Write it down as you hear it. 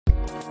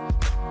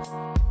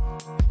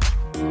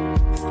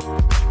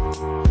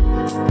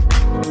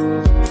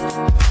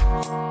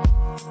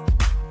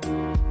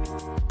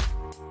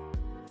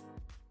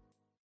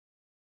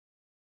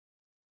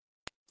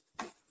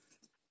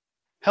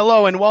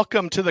Hello and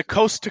welcome to the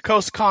Coast to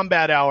Coast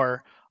Combat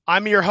Hour.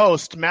 I'm your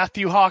host,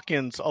 Matthew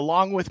Hawkins,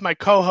 along with my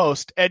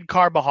co-host, Ed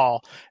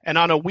Carbajal. And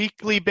on a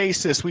weekly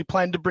basis, we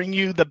plan to bring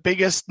you the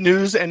biggest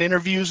news and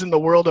interviews in the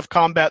world of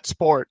combat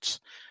sports.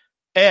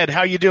 Ed,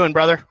 how you doing,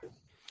 brother?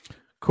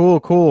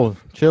 Cool.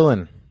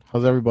 Chilling.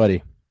 How's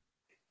everybody?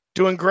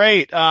 Doing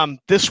great.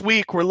 This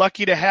week, we're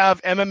lucky to have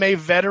MMA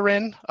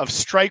veteran of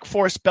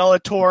Strikeforce,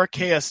 Bellator,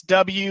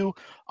 KSW,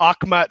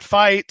 Akhmat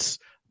Fights,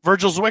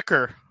 Virgil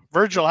Zwicker.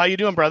 Virgil, how you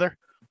doing, brother?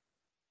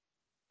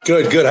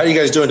 Good. How are you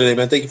guys doing today,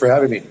 man? Thank you for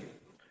having me.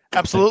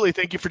 Absolutely.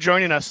 Thank you for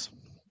joining us.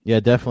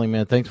 Yeah, definitely,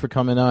 man. Thanks for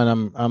coming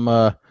on.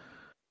 I'm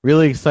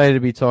really excited to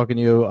be talking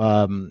to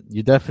you.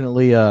 You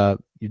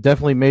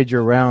definitely made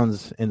your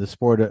rounds in the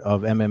sport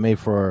of MMA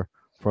for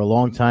a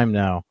long time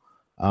now.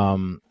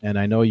 And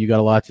I know you got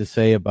a lot to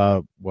say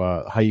about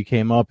how you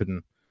came up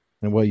and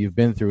what you've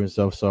been through and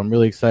stuff. So I'm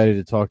really excited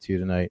to talk to you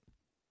tonight.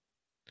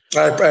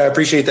 I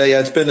appreciate that. Yeah,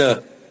 it's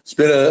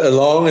been a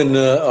long and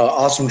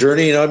awesome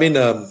journey. You know what I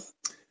mean?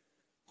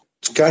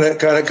 It's kind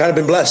of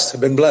been blessed.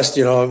 I've been blessed.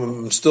 You know,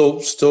 I'm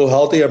still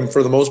healthy. I'm,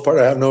 for the most part,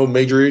 I have no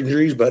major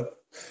injuries, but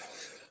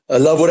I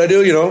love what I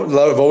do. You know,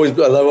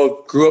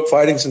 I grew up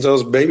fighting since I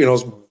was a baby. You know,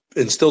 it's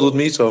instilled with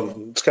me. So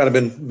it's kind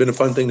of been a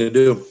fun thing to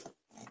do.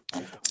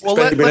 Well,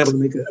 been able to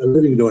make a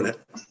living doing it.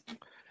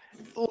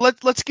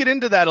 Let's get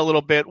into that a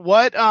little bit.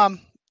 What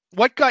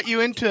got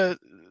you into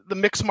the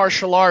mixed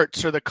martial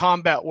arts or the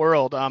combat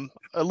world?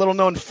 A little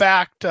known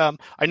fact,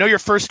 I know your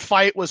first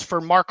fight was for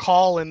Mark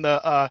Hall in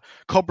the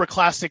Cobra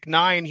Classic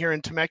 9 here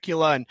in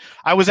Temecula, and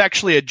I was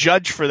actually a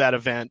judge for that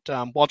event.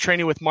 While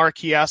training with Mark,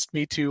 he asked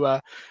me to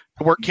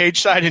work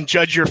cage side and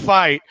judge your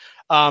fight.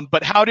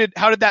 But how did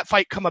that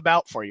fight come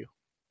about for you?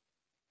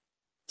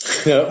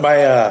 Yeah,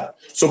 my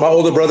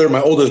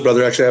oldest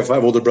brother, actually I have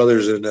 5 older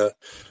brothers, and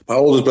my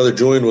oldest brother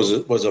Julian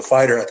was a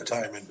fighter at the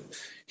time, and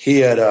he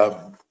had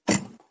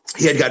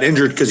got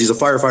injured because he's a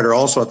firefighter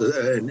also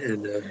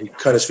and he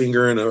cut his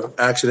finger in an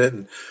accident.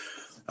 And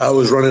I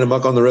was running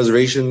amok on the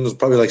reservation. I was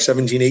probably like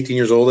 17, 18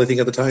 years old, I think,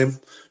 at the time,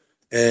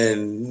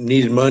 and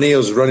needed money. I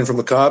was running from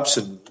the cops,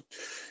 and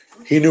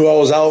he knew I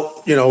was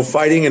out, you know,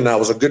 fighting, and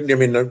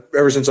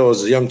ever since I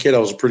was a young kid, I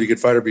was a pretty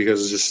good fighter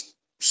because I just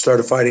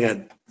started fighting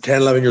at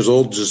 10, 11 years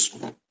old, just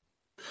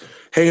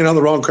hanging on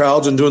the wrong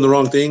crowds and doing the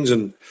wrong things.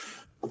 And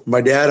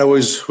my dad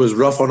always was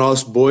rough on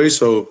us boys,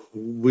 so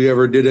we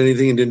ever did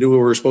anything and didn't do what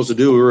we were supposed to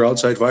do, we were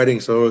outside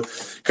fighting. So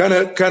kind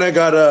of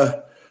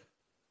got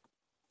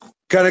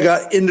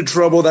into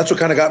trouble. That's what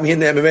kind of got me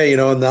into MMA, you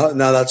know. And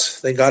now that's,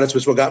 thank God,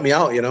 it's what got me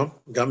out, you know,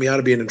 got me out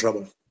of being in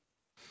trouble.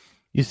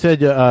 You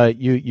said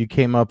you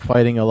came up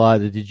fighting a lot.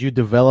 Did you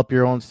develop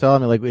your own style? I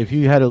mean, like if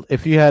you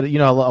had, you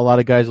know, a lot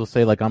of guys will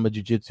say like I'm a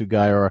jiu-jitsu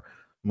guy or a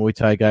Muay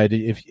Thai guy.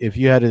 If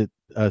you had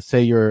to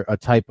say you're a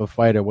type of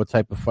fighter, what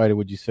type of fighter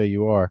would you say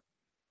you are?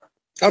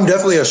 I'm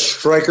definitely a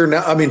striker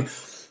now. I mean,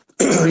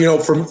 you know,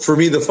 for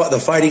me,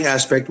 the fighting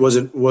aspect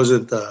wasn't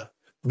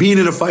being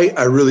in a fight.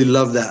 I really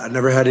love that. I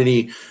never had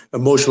any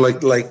emotion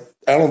like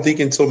I don't think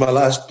until my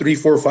last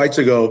 3-4 fights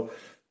ago.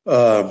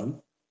 I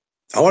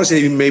want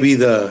to say maybe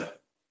the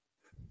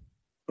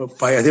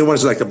fight. I think it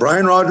was like the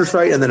Brian Rogers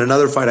fight, and then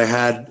another fight I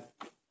had,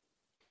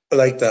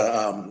 like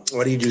the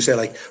what did you say?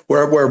 Like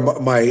where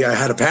I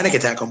had a panic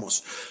attack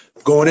almost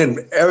going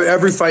in.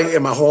 Every fight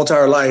in my whole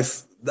entire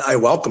life, I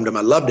welcomed him.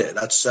 I loved it.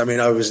 That's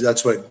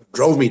what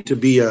drove me to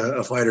be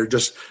a fighter.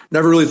 Just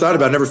never really thought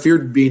about it. Never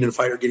feared being a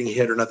fighter, getting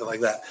hit or nothing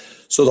like that.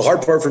 So the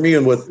hard part for me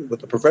and with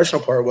the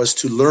professional part was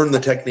to learn the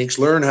techniques,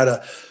 learn how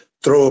to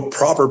throw a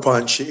proper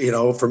punch. You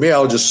know, for me, I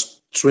would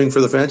just swing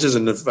for the fences.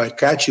 And if I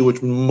catch you,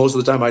 which most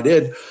of the time I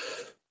did,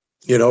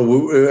 you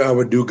know, I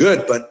would do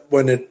good. But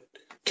when it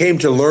came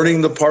to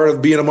learning the part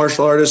of being a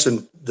martial artist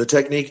and the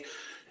technique,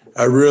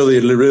 I really,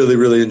 really,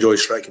 really enjoy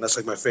striking. That's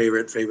like my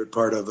favorite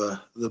part of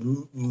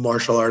the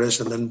martial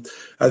artist. And then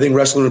I think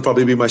wrestling would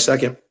probably be my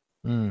second.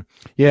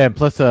 Yeah, and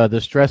plus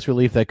the stress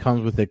relief that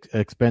comes with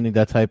expending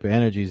that type of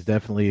energy is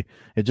definitely,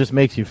 it just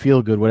makes you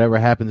feel good, whatever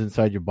happens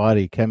inside your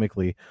body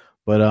chemically.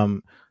 But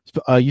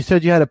you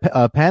said you had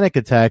a panic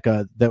attack.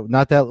 Was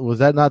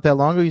that not that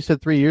long ago? You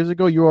said 3 years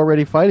ago. You were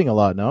already fighting a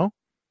lot, no?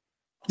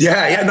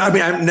 Yeah. No, I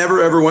mean, I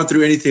never ever went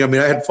through anything. I mean,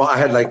 I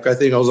had like, I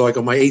think I was like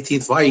on my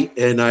 18th fight,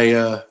 and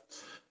I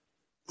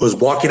was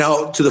walking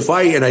out to the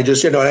fight, and I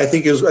just, you know, I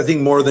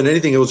think more than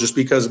anything, it was just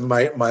because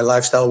my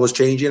lifestyle was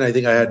changing. I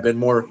think I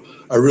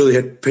really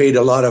had paid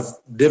a lot of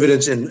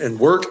dividends and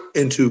work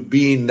into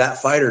being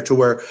that fighter, to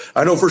where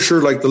I know for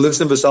sure, like the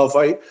Livingston Vassell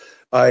fight,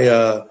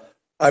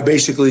 I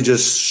basically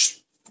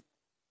just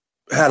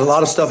had a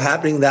lot of stuff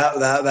happening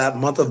that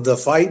month of the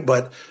fight,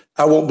 but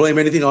I won't blame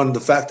anything on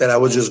the fact that I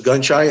was just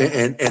gun shy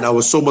and I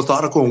was so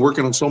methodical and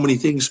working on so many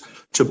things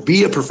to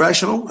be a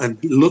professional and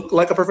look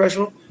like a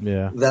professional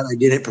that I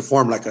didn't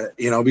perform like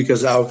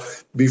because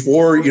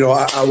before,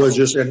 I was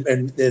just,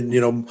 and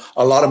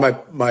a lot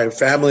of my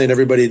family and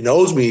everybody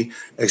knows me,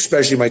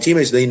 especially my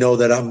teammates, they know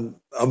that I'm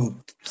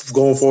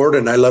going forward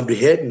and I love to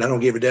hit and I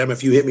don't give a damn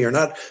if you hit me or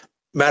not.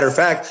 Matter of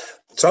fact,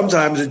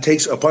 sometimes it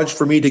takes a punch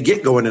for me to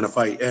get going in a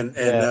fight.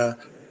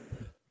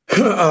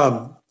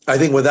 I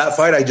think with that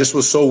fight, I just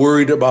was so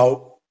worried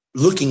about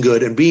looking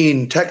good and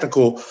being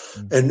technical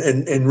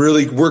and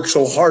really work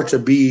so hard to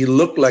be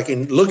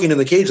looking in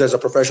the cage as a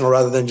professional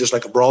rather than just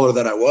like a brawler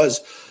that I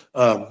was.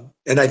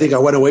 And I think I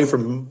went away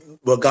from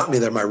what got me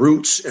there, my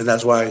roots. And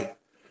that's why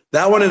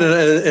that one,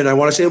 and I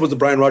want to say it was the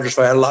Brian Rogers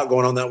fight. I had a lot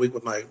going on that week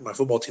with my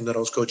football team that I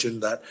was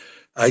coaching that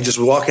I just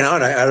was walking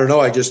out. I don't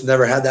know. I just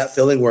never had that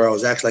feeling where I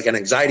was actually like an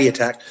anxiety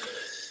attack.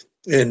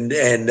 And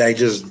I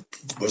just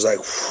was like,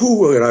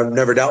 whew, and I've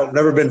never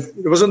been,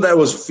 it wasn't that it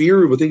was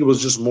fear. I think it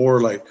was just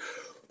more like,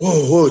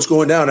 whoa, it's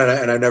going down.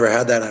 And I never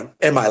had that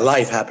in my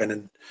life happen.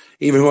 And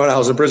even when I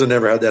was in prison,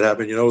 never had that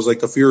happen. It was like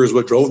the fear is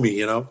what drove me,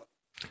 Do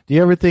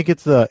you ever think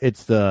it's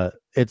that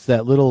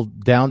little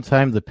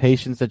downtime, the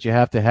patience that you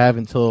have to have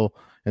until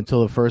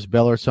the first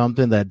bell or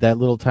something, that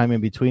little time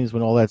in between is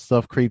when all that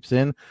stuff creeps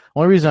in?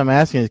 Only reason I'm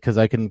asking is because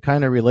I can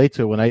kind of relate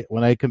to it.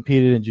 When I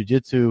competed in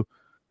jiu-jitsu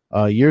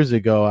years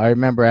ago, I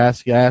remember I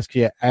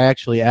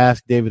actually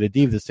asked David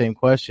Adib the same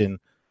question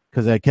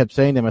because I kept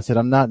saying to him, I said,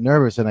 I'm not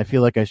nervous and I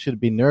feel like I should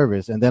be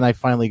nervous. And then I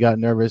finally got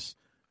nervous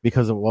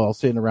because of while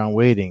sitting around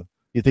waiting.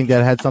 You think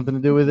that had something to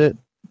do with it?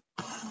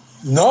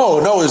 No.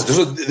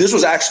 This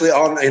was actually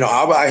on,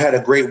 I had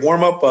a great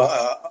warm up.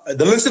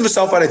 The Liston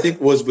Vassell fight, I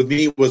think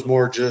was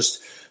more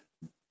just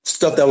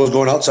stuff that was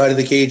going outside of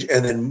the cage.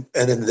 And then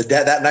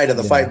that night of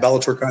the fight,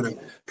 Bellator kind of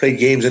played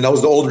games. And that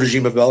was the old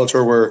regime of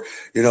Bellator where,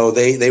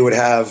 they would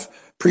have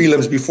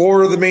prelims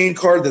before the main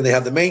card, then they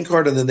have the main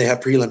card, and then they have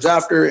prelims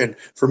after. And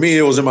for me,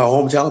 it was in my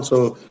hometown.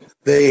 So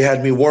they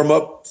had me warm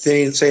up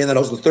saying that I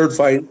was the third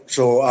fight.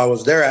 So I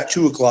was there at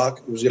 2:00.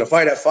 It was going to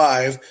fight at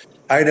 5.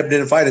 I ended up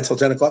didn't fight until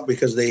 10:00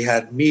 because they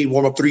had me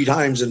warm up 3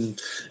 times.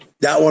 And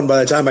that one, by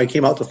the time I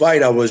came out to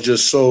fight, I was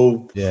just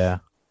so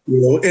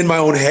in my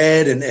own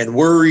head and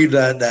worried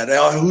that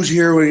who's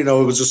here? It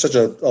was just such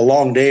a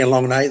long day and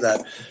long night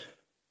that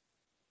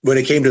when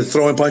it came to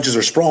throwing punches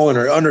or sprawling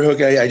or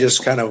underhook, I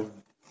just kind of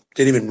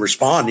didn't even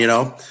respond,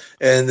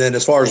 And then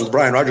as far as with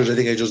Brian Rogers, I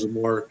think I just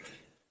more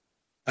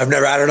 – I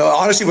don't know.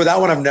 Honestly, with that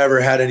one, I've never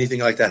had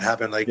anything like that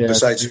happen.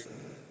 Besides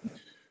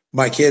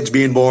my kids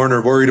being born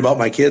or worried about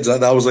my kids,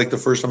 that was like the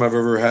first time I've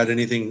ever had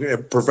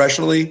anything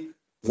professionally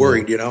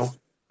worried,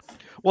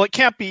 Well, it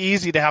can't be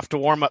easy to have to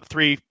warm up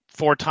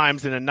 3-4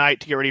 times in a night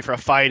to get ready for a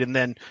fight and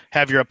then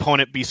have your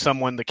opponent be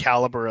someone the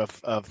caliber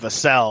of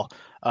Vassell.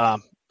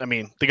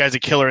 The guy's a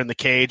killer in the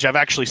cage. I've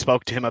actually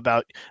spoke to him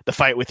about the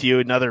fight with you,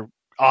 another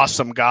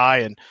awesome guy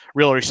and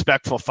real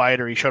respectful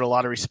fighter. He showed a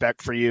lot of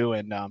respect for you,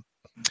 and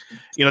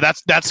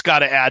that's got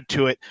to add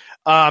to it.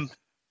 Of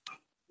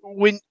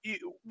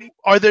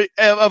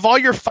all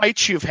your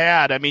fights you've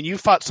had, you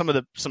fought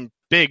some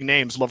big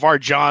names, LeVar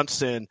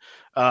Johnson,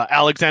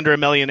 Alexander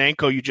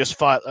Emelianenko. You just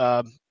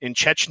fought in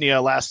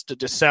Chechnya last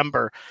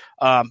December.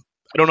 I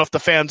don't know if the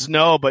fans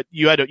know, but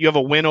you have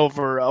a win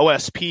over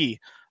OSP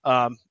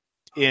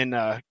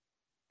in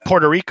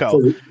Puerto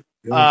Rico.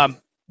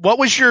 What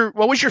was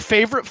your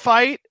favorite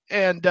fight,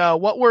 and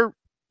what were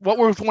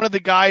one of the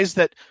guys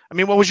that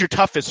what was your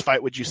toughest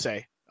fight? Would you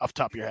say off the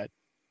top of your head?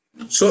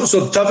 So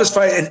the toughest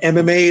fight in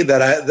MMA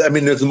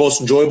it's the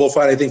most enjoyable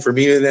fight I think for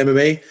me in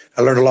MMA.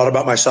 I learned a lot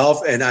about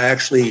myself, and I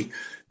actually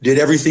did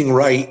everything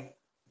right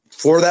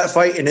for that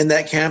fight and in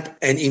that camp,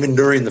 and even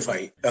during the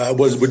fight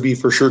would be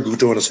for sure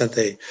Guto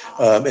Inocente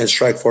and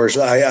Strikeforce.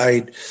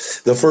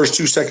 The first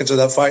 2 seconds of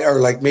that fight, or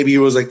like maybe it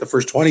was like the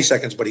first 20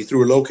 seconds, but he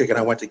threw a low kick and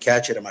I went to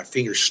catch it and my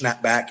finger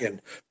snapped back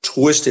and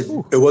twisted.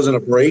 Ooh. It wasn't a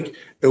break.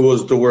 It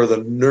was to where the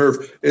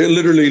nerve. It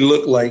literally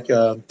looked like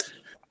the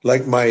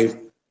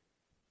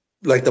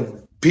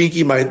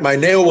pinky. My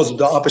nail was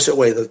the opposite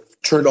way.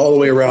 Turned all the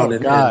way around. Oh,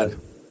 God.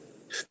 And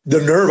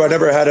the nerve, I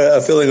never had a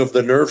feeling of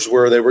the nerves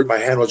where my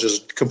hand was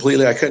just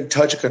completely, I couldn't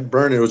touch it, couldn't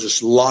burn it. It was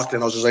just locked.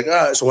 And I was just like,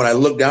 So when I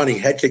looked down, he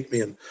head kicked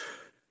me. And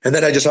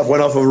then I just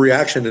went off of a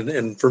reaction.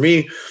 And for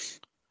me,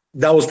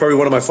 that was probably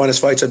one of my funnest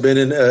fights I've been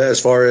in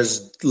as far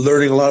as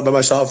learning a lot about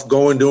myself,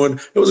 doing.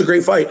 It was a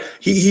great fight.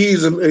 He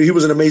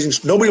was an amazing,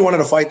 nobody wanted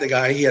to fight the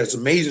guy. He has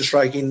amazing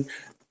striking.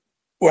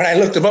 When I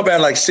looked him up, I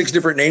had like 6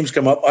 different names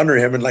come up under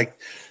him. And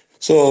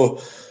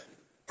so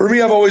for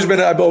me, I've always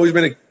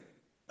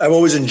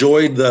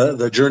enjoyed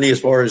the journey as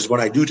far as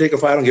when I do take a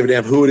fight, I don't give a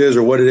damn who it is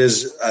or what it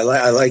is.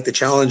 I like the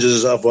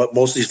challenges of what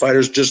most of these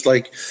fighters, just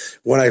like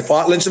when I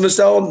fought Liston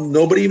Vassell,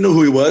 nobody even knew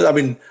who he was.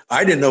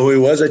 I didn't know who he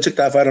was. I took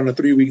that fight on a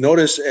 3-week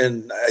notice,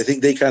 and I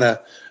think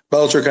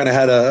Bellator kind of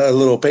had a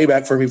little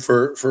payback for me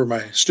for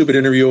my stupid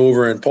interview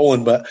over in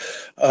Poland. But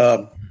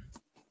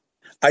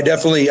I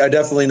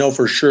definitely know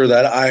for sure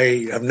that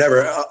I have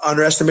never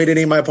underestimated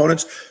any of my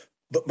opponents.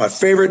 But my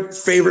favorite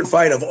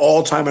fight of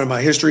all time in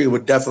my history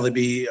would definitely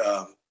be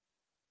a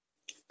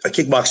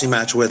kickboxing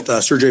match with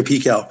Sergey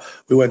Pical.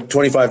 We went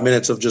 25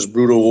 minutes of just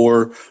brutal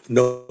war.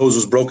 Nose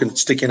was broken,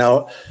 sticking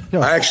out. Yeah.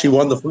 I actually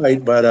won the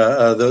fight, but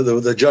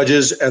the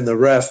judges and the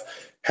ref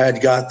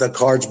had got the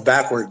cards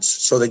backwards,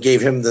 so they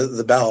gave him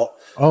the belt.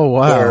 Oh,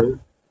 wow.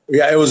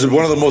 Yeah, it was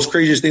one of the most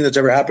craziest things that's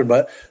ever happened,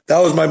 but that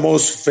was my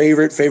most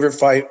favorite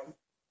fight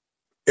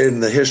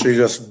in the history,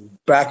 just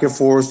back and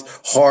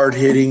forth, hard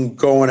hitting,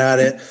 going at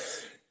it.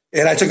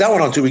 And I took that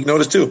one on 2 week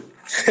notice too.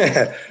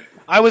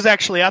 I was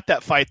actually at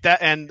that fight.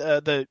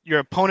 Your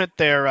opponent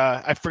there,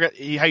 I forget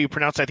how you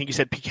pronounce it. I think you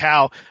said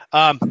Pical,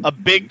 a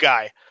big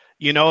guy.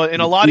 You know,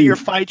 in a lot of your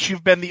fights,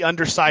 you've been the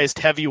undersized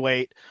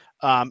heavyweight,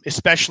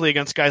 especially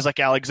against guys like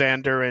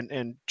Alexander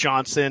and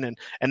Johnson,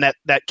 and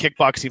that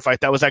kickboxing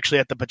fight that was actually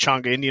at the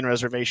Pechanga Indian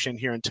Reservation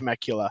here in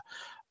Temecula.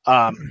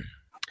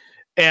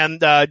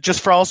 And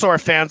just for also our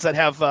fans that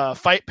have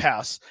Fight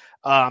Pass,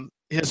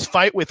 his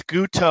fight with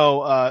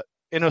Guto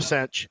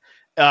Innocent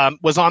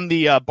was on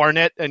the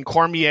Barnett and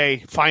Cormier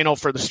final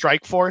for the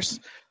Strikeforce.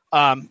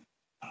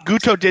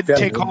 Guto did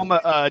take home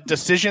a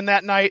decision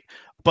that night,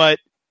 but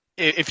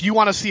if you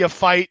want to see a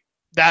fight,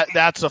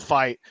 that's a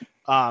fight.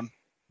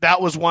 That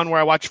was one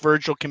where I watched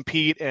Virgil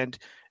compete, and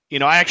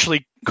I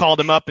actually called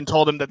him up and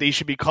told him that they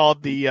should be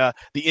called the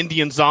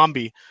Indian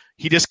Zombie.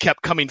 He just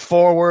kept coming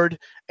forward,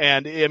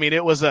 and I mean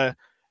it was a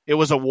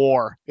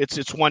war.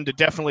 It's one to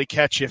definitely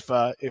catch if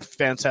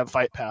fans have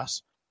Fight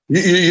Pass. So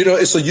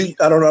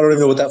I don't even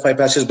know what that Fight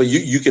Pass is, but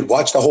you could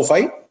watch the whole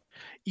fight.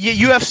 Yeah,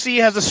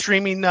 UFC has a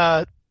streaming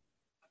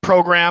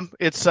program.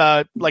 It's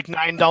like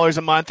 $9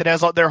 a month. It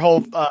has their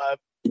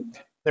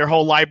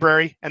whole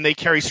library, and they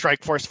carry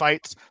Strikeforce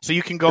fights. So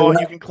you can go and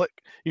you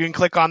can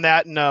click on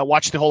that and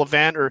watch the whole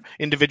event or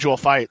individual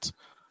fights.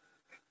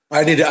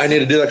 I need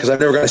to do that because I've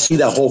never got to see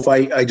that whole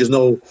fight. I just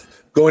know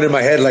going in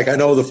my head, like I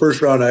know the first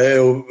round.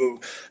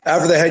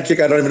 After the head kick,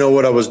 I don't even know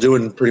what I was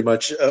doing. Pretty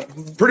much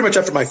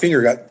after my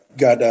finger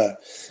got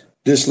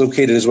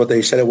dislocated is what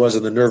they said it was,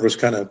 and the nerve was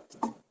kind of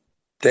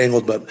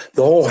dangled. But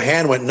the whole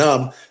hand went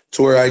numb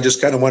to where I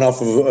just kind of went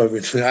off of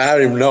I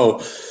don't even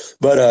know.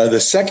 But the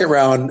second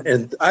round,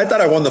 and I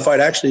thought I won the fight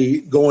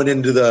actually going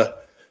into the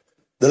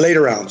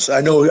later rounds.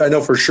 I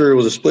know for sure it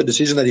was a split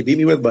decision that he beat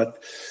me with,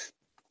 but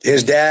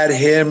his dad,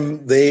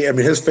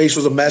 his face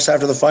was a mess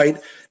after the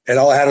fight. And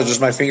all I had was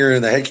just my finger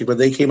in the head kick, but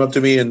they came up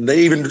to me and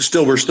they were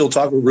still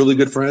talking. We're really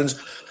good friends.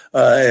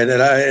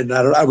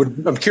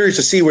 I'm curious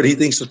to see what he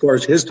thinks as far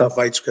as his tough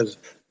fights, because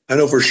I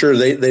know for sure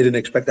they didn't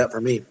expect that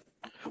from me.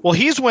 Well,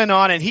 he's went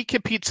on and he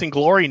competes in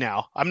Glory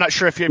now. I'm not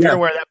sure if you're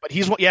aware of that, but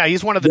he's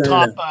one of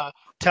the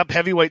top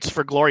heavyweights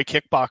for Glory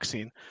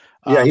Kickboxing.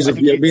 Me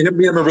and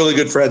him are really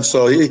good friends.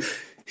 So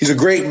he's a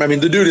great. I mean,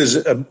 the dude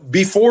is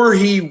before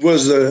he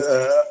was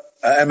a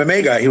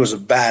MMA guy, he was a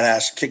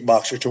badass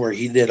kickboxer to where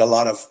he did a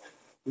lot of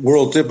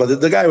world tip, but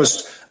the guy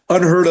was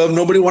unheard of.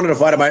 Nobody wanted to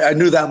fight him. I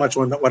knew that much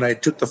when I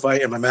took the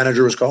fight, and my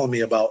manager was calling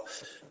me about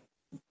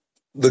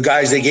the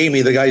guys they gave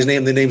me,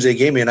 the names they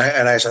gave me, and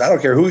I said, I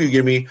don't care who you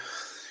give me.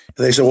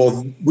 And they said,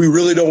 well, we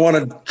really don't want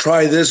to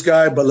try this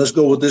guy, but let's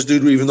go with this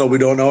dude, even though we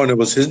don't know. And it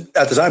was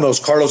at the time it was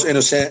Carlos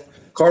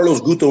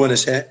Guto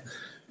Innocent.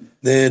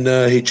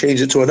 Then he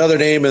changed it to another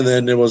name, and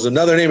then it was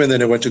another name, and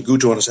then it went to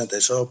Guto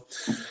Innocente. So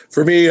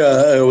for me,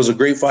 it was a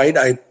great fight.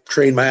 I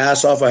trained my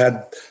ass off. I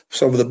had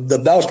some of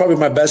that was probably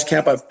my best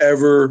camp I've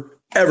ever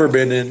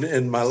been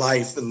in my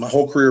life and my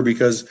whole career,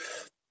 because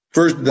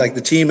first, like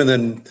the team, and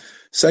then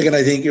second,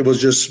 I think it was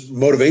just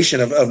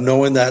motivation of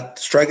knowing that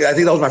strike. I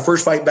think that was my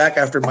first fight back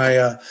after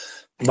my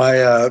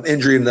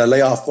injury in the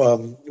layoff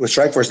with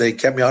Strikeforce. They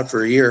kept me out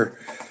for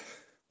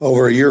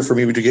over a year for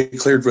me to get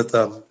cleared with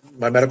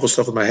my medical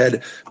stuff with my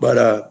head. But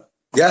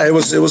it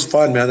was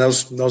fun, man. That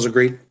was a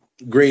great.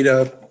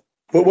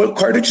 What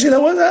card did you say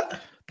that was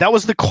at? That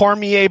was the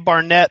Cormier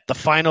Barnett, the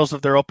finals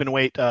of their open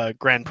weight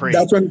Grand Prix.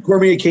 That's when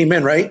Cormier came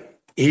in, right?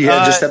 He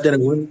had just stepped in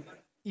and won.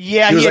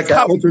 Yeah, he was like an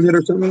alternate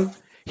or something.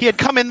 He had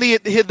come in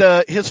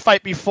his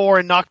fight before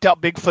and knocked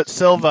out Bigfoot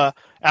Silva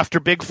after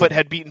Bigfoot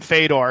had beaten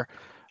Fedor,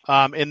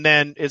 and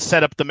then it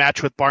set up the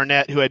match with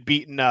Barnett, who had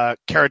beaten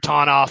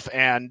Karatanov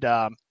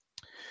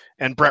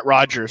and Brett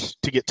Rogers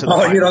to get to the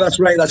finals.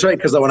 That's right.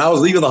 Because when I was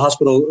leaving the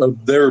hospital,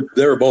 they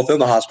were both in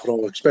the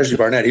hospital, especially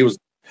Barnett. He was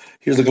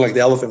looking like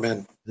the Elephant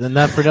Man. And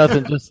not for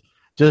nothing,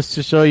 just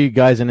to show you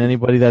guys and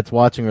anybody that's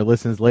watching or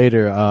listens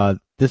later,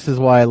 this is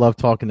why I love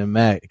talking to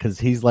Matt, because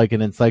he's like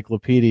an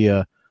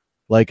encyclopedia.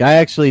 Like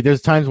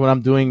there's times when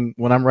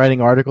I'm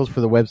writing articles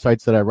for the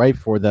websites that I write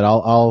for that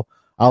I'll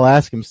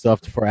ask him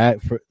stuff for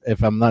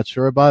if I'm not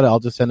sure about it, I'll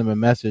just send him a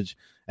message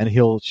and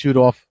he'll shoot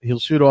off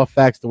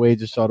facts the way he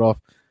just shot off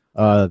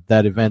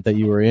that event that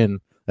you were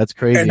in. That's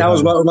crazy. And that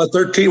was about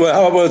 13.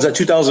 How about was that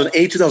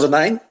 2008,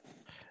 2009?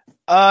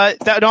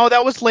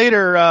 That was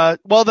later.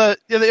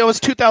 It was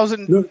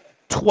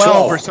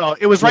 2012 or so.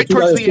 It was right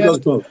towards the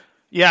end.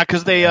 Yeah,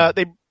 because they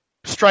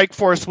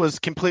Strikeforce was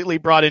completely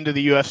brought into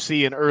the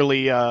UFC in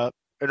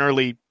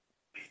early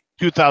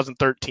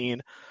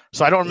 2013.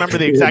 So I don't remember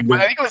the exact.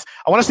 I think it was.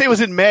 I want to say it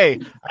was in May.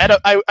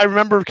 I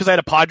remember because I had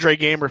a Padre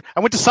game, or I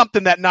went to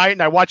something that night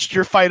and I watched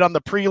your fight on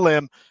the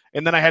prelim,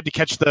 and then I had to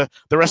catch the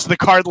rest of the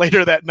card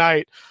later that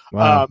night.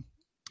 Wow.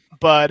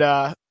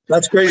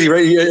 That's crazy,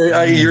 right?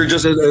 You're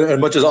just as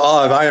much as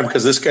awe as I am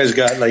because this guy's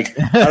got like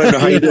I don't know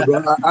how you did.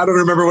 I don't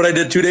remember what I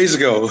did 2 days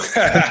ago.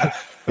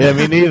 Yeah,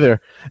 me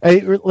neither.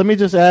 Hey, let me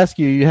just ask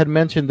you. You had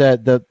mentioned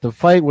that the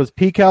fight was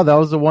Pico. That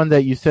was the one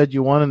that you said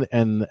you won,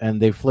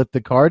 and they flipped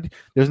the card.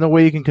 There's no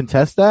way you can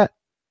contest that.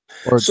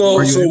 So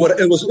what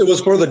it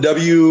was for the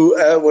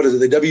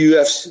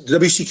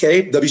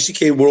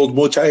WCK World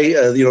Muay Thai.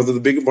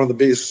 One of the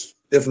biggest,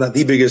 if not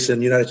the biggest in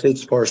the United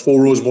States as far as full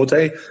rules Muay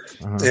Thai,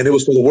 and it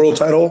was for the world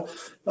title.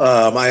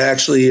 I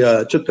actually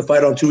took the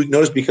fight on 2-week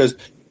notice because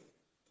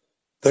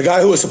the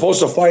guy who was supposed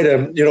to fight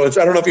him, I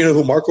don't know if you know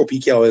who Marco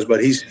Piquel is,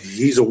 but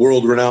he's a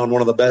world renowned,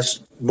 one of the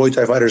best Muay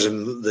Thai fighters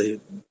in the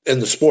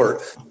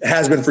sport. It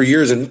has been for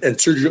years, and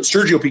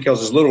Sergio Piquel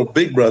is his little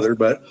big brother,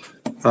 but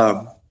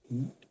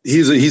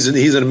he's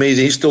an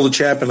amazing. He's still the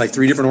champ in like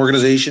 3 different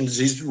organizations.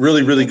 He's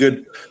really, really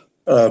good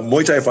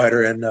Muay Thai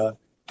fighter, and I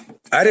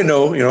didn't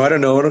know. I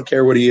don't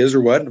care what he is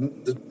or what.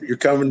 You're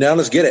coming down,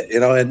 let's get it.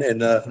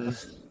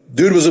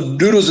 Dude was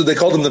they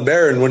called him the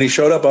Bear, and when he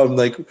showed up, I'm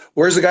like,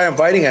 "Where's the guy I'm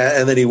fighting at?"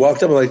 And then he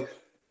walked up, I'm like,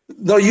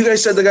 "No, you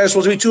guys said the guy's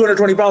supposed to be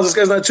 220 pounds. This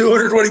guy's not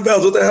 220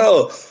 pounds. What the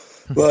hell?"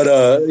 But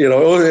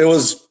it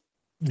was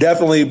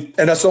definitely,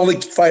 and that's the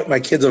only fight my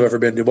kids have ever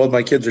been to. Both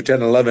my kids are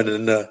 10 and 11,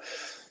 and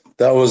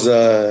that was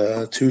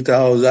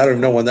 2000. I don't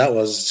know when that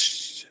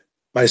was.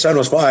 My son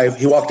was 5.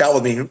 He walked out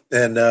with me,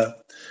 and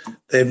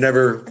they've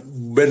never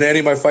been to any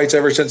of my fights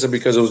ever since then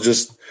because it was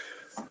just.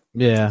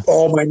 Yeah.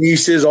 All my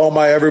nieces,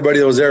 everybody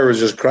that was there was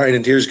just crying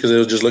in tears because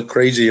it just looked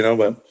crazy,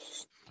 But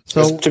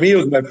so to me, it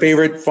was my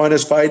favorite,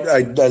 funnest fight.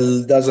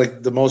 That's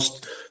like the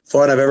most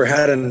fun I've ever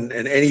had in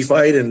any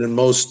fight, and it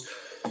was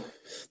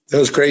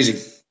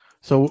crazy.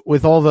 So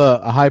with all the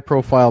high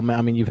profile,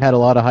 you've had a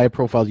lot of high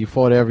profiles. You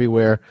fought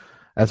everywhere.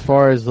 As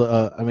far as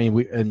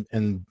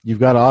you've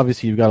got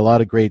a lot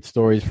of great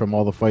stories from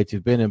all the fights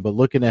you've been in. But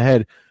looking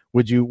ahead.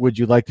 Would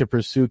you like to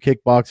pursue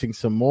kickboxing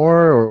some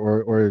more,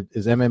 or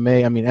is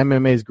MMA?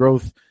 MMA's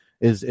growth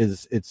is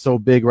it's so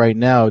big right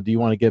now. Do you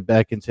want to get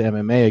back into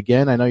MMA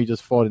again? I know you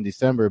just fought in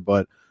December,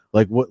 but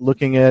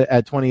looking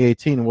at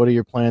 2018, what are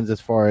your plans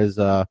as far as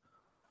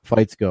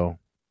fights go?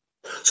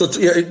 So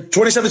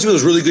 2017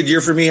 was a really good year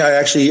for me. I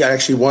actually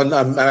won.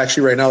 I'm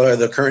actually right now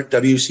the current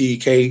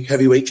WCK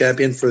heavyweight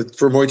champion for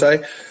Muay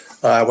Thai.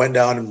 I went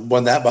down and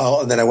won that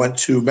bout, and then I went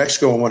to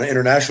Mexico and won an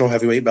international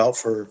heavyweight bout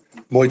for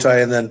Muay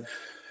Thai, and then.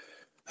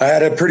 I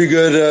had a pretty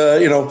good,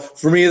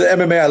 for me, the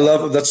MMA, I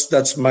love,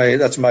 that's my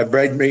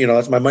bread,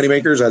 that's my money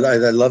makers. I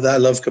love that. I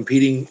love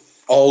competing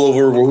all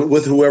over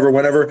with whoever,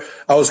 whenever.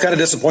 I was kind of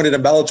disappointed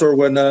in Bellator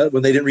when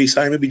they didn't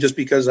re-sign me just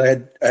because I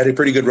had a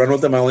pretty good run with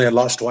them. I only had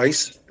lost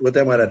twice with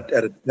them at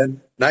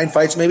 9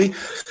 fights maybe.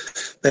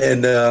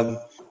 And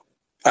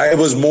I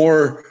was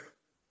more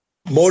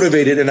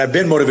motivated, and I've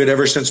been motivated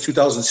ever since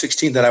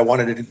 2016 that I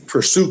wanted to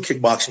pursue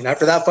kickboxing.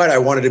 After that fight, I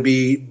wanted to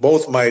be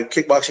both my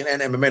kickboxing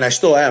and MMA, and I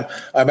still am.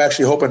 I'm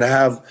actually hoping to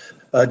have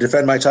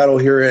defend my title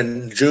here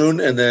in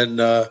June, and then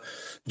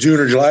June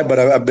or July. But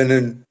I've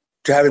been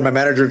having my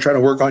manager trying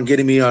to work on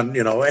getting me on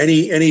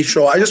any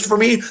show. For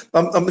me,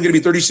 I'm going to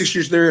be 36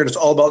 years there, and it's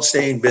all about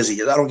staying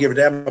busy. I don't give a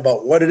damn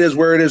about what it is,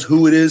 where it is,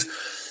 who it is.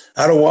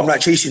 I'm not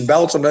chasing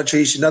belts. I'm not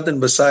chasing nothing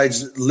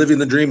besides living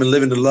the dream and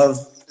living to love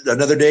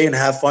another day and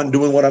have fun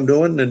doing what I'm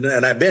doing.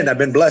 And I've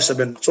been blessed. I've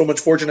been so much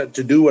fortunate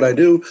to do what I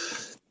do.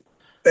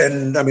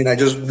 And I'm in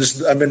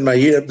this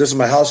is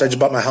my house. I just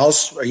bought my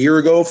house a year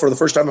ago for the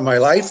first time in my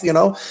life.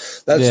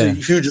 That's a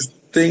huge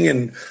thing.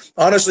 And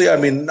honestly, I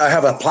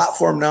have a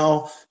platform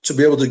now to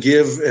be able to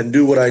give and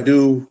do what I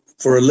do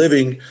for a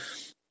living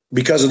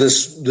because of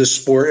this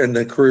sport and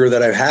the career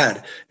that I've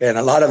had. And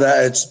a lot of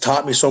that, it's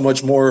taught me so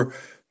much more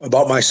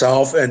about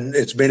myself, and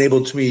it's been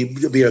able to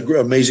be an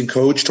amazing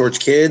coach towards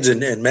kids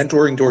and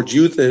mentoring towards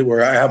youth,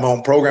 where I have my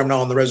own program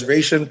now on the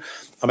reservation.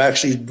 I'm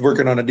actually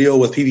working on a deal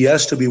with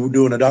PBS to be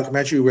doing a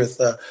documentary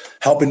with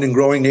helping and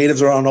growing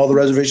natives around all the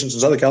reservations in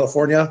Southern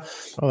California.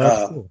 Oh,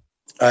 that's cool.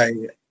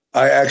 I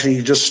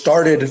actually just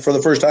started for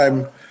the first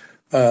time.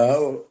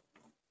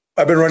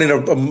 I've been running a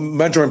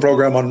mentoring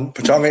program on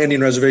Pechanga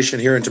Indian Reservation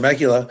here in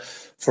Temecula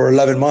for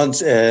 11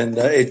 months, and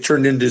it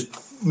turned into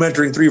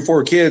mentoring 3 or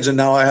 4 kids, and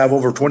now I have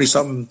over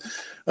 20-something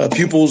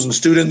pupils and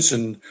students,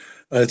 and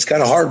it's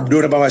kind of hard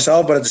doing it by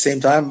myself, but at the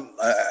same time,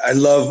 I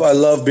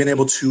love being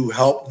able to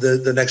help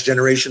the next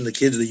generation, the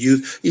kids, the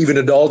youth, even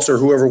adults or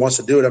whoever wants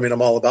to do it.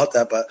 I'm all about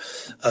that. But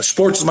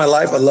sports is my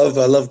life. I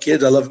love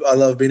kids. I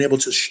love being able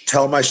to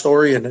tell my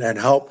story and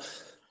help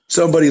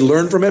somebody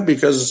learn from it,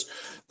 because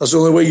that's the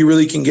only way you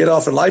really can get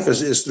off in life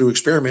is through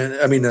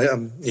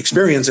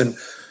experience. And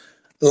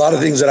a lot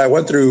of things that I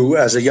went through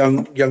as a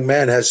young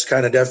man has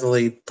kind of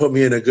definitely put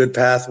me in a good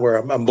path where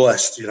I'm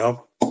blessed, I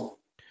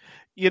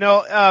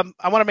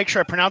want to make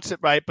sure I pronounce it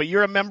right, but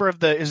you're a member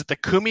of is it the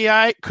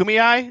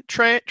Kumeyaay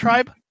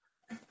tribe?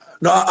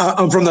 No,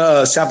 I'm from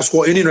the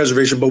Sapasquo Indian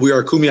Reservation, but we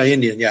are Kumeyaay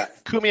Indian. Yeah,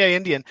 Kumeyaay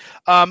Indian.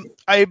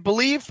 I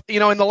believe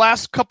in the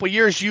last couple of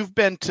years you've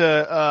been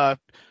to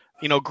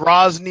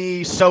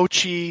Grozny,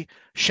 Sochi,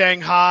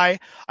 Shanghai.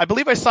 I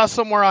believe I saw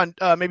somewhere on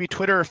maybe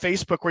Twitter or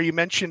Facebook where you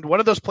mentioned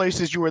one of those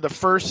places you were the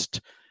first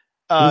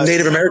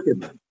Native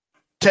American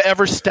to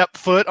ever step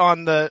foot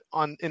in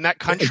that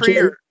country.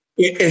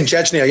 In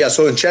Chechnya, yeah.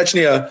 So in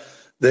Chechnya,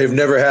 they've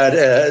never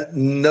had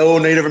no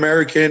Native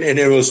American, and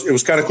it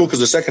was kind of cool because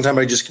the second time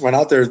I just went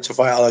out there to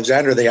fight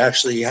Alexander, they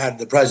actually had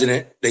the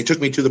president. They took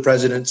me to the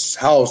president's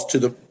house, to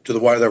the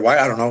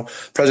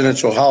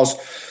presidential house,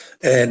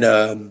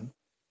 and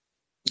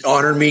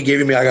honored me,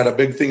 gave me. I got a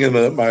big thing in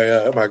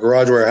my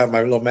garage where I have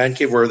my little man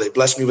cave where they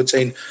blessed me with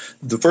saying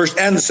the first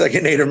and the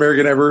second Native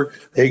American ever.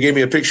 They gave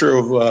me a picture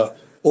of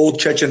old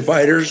Chechen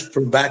fighters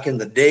from back in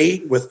the day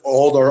with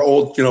all our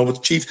old,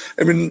 with chiefs.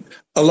 I mean,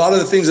 a lot of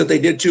the things that they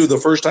did too, the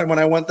first time when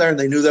I went there, and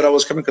they knew that I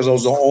was coming because I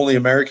was the only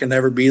American to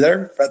ever be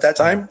there at that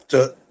time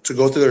to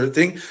go through their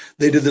thing.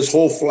 They did this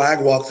whole flag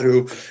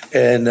walkthrough,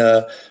 and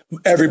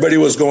everybody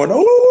was going,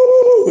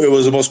 oh, it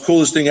was the most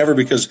coolest thing ever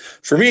because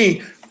for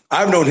me,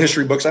 I've known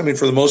history books. I mean,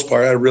 for the most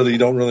part, I really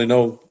don't really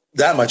know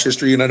that much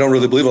history, and I don't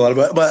really believe a lot of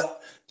it, but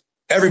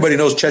everybody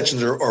knows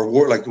Chechens are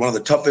like one of the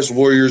toughest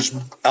warriors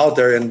out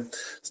there. And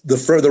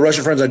the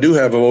Russian friends I do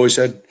have always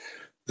said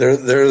they're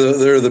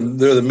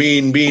the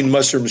mean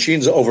mustard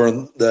machines over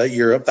in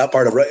that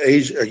part of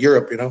Asia,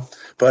 Europe,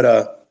 But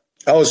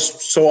I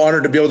was so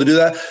honored to be able to do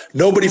that.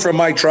 Nobody from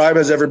my tribe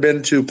has ever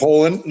been to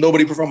Poland.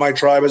 Nobody from my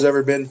tribe has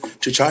ever been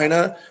to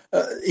China.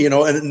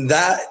 And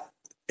that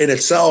in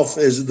itself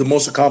is the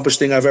most accomplished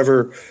thing I've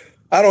ever.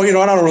 I don't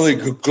really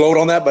gloat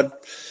on that,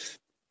 but.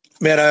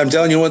 Man, I'm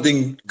telling you one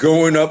thing,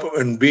 growing up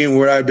and being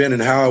where I've been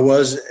and how I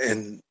was,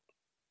 and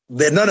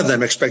none of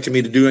them expected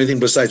me to do anything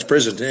besides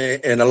prison.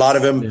 And a lot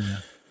of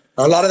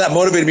that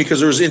motivated me because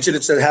there was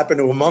incidents that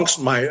happened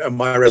amongst my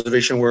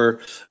reservation where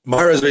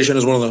my reservation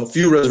is one of the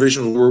few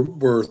reservations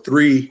where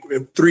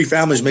three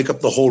families make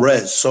up the whole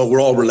res. So we're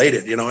all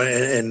related,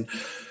 and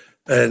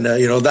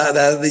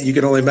that you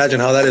can only imagine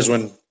how that is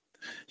when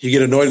you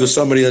get annoyed with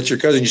somebody that's your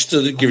cousin, you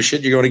still give a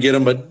shit, you're going to get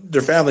them, but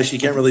they're family, so you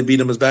can't really beat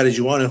them as bad as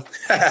you want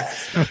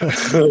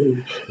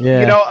to.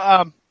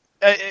 Yeah.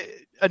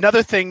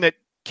 Another thing that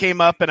came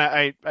up,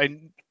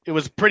 and it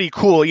was pretty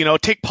cool,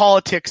 take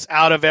politics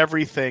out of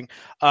everything.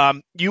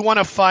 You won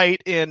a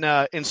fight in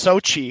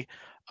Sochi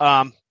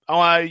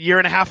a year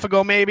and a half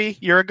ago,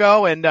 year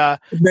ago, and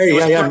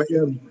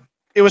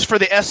it was for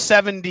the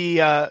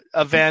S70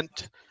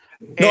 event.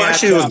 No,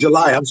 actually it was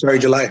July. I'm sorry,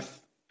 July.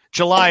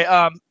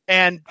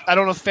 And I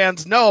don't know if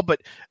fans know,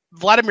 but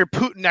Vladimir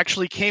Putin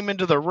actually came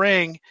into the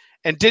ring,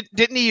 and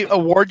didn't he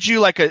award you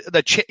like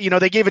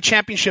they gave a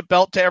championship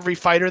belt to every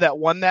fighter that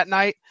won that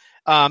night?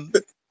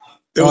 It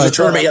was a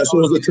tournament. Yes, it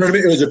was a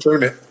tournament. It was a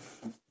tournament.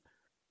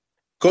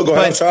 Go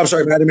ahead. I'm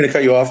sorry, man. I didn't mean to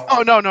cut you off.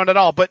 Oh no, not at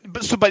all. But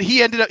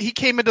he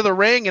came into the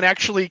ring and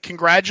actually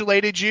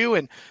congratulated you,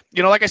 and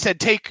like I said,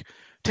 take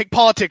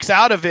politics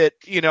out of it.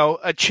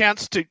 A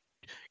chance to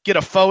get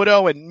a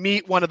photo and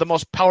meet one of the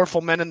most powerful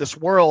men in this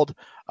world.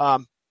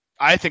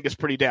 I think is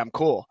pretty damn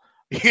cool.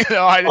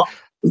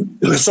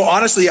 So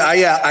honestly, I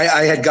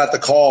had got the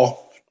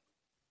call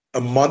a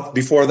month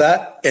before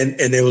that,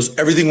 and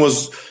everything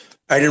was.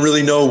 I didn't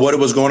really know what it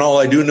was going on. All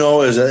I do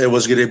know is that it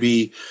was going to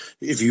be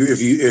if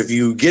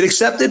you get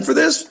accepted for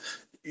this,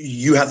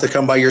 you have to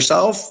come by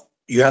yourself.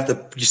 You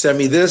send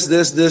me this,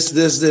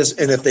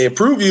 and if they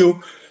approve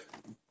you,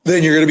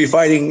 then you're going to be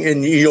fighting,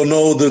 and you'll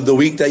know the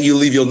week that you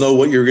leave, you'll know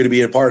what you're going to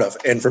be a part of.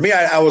 And for me,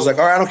 I was like,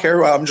 all right, I don't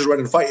care. I'm just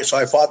ready to fight. So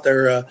I fought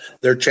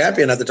their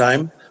champion at the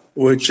time,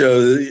 which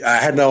I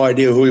had no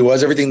idea who he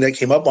was. Everything that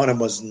came up on him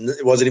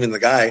wasn't even the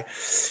guy.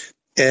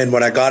 And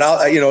when I got out,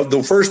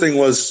 the first thing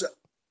was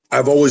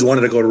I've always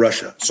wanted to go to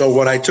Russia. So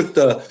when I took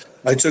the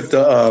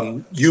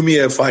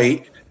Yumiev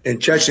fight in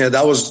Chechnya,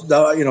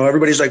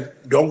 everybody's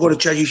like, don't go to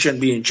Chechnya. You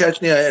shouldn't be in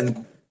Chechnya.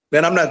 And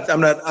man, I'm not,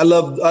 I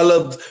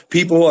love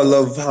people. I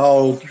love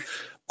how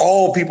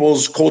all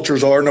people's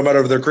cultures are, no matter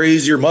if they're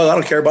crazy or mother. I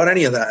don't care about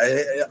any of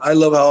that. I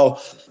love how,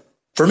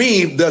 for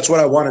me, that's what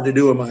I wanted to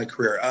do in my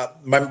career.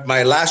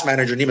 My last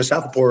manager, Nima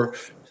Sapapur,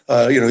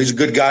 he's a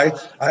good guy.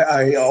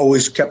 I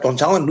always kept on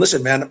telling him,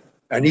 listen, man,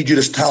 I need you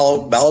to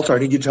tell Bellator,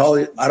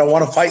 I don't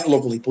want to fight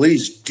locally.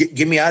 Please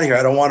get me out of here.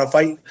 I don't want to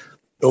fight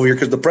over here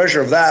because the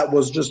pressure of that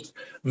was just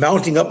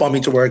mounting up on me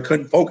to where I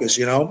couldn't focus,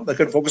 I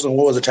couldn't focus on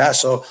what was attached.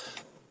 So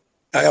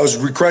I was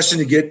requesting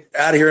to get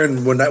out of here,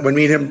 and when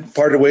me and him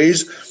parted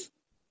ways,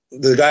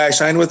 the guy I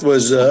signed with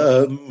was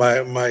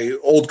my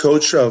old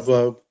coach of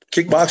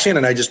kickboxing,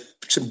 and I just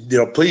said,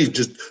 please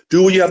just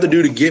do what you have to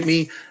do to get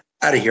me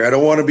out of here. I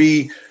want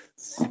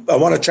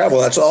to travel.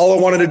 That's all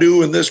I wanted to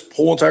do in this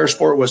whole entire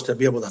sport was to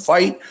be able to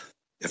fight.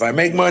 If I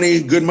make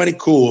money, good money,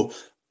 cool.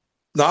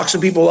 Knock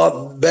some people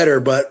out better,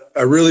 but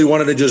I really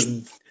wanted to just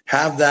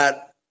have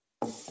that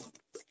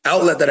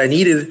outlet that I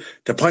needed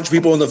to punch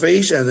people in the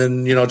face, and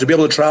then to be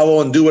able to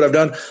travel and do what I've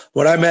done.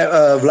 When I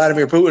met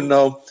Vladimir Putin,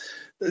 though,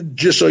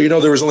 just so you know,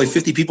 there was only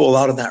 50 people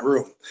allowed in that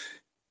room.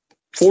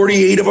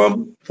 48 of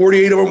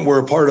them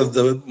were part of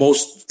the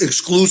most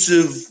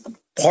exclusive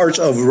parts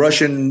of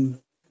Russian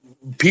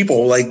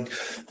people. Like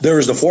there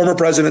was the former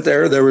president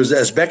there was the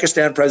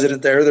Uzbekistan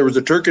president there was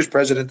the Turkish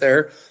president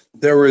there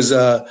was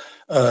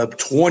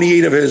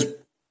 28 of his,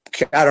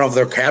 I don't know if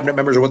they're cabinet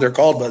members or what they're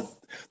called, but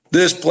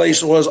this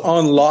place was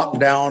on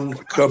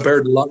lockdown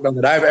compared to lockdown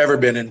that I've ever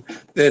been in,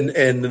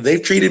 and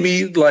they've treated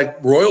me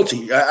like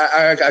royalty.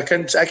 I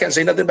can't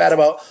say nothing bad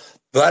about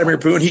Vladimir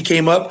Putin. He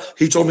came up,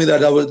 he told me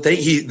that I would thank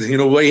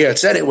the way he had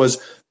said it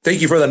was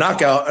thank you for the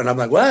knockout, and I'm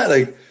like, what?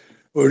 Like,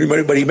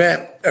 but he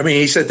meant, I mean,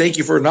 he said thank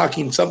you for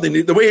knocking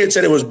something. The way it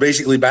said it was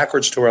basically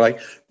backwards to her, like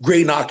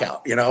great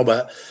knockout,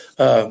 but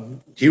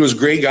he was a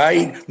great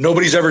guy.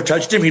 Nobody's ever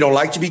touched him. He don't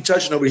like to be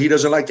touched. He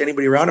doesn't like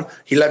anybody around him.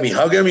 He let me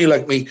hug him. He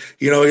let me,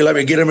 he let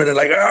me get him and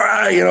like,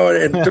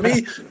 and to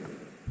me,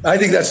 I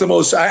think that's the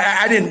most,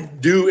 I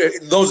didn't do,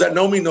 those that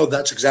know me know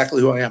that's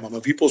exactly who I am. I'm a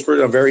people's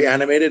person. I'm very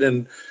animated.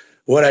 And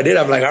what I did,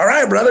 I'm like, all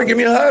right, brother, give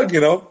me a hug,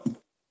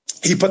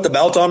 He put the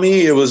belt on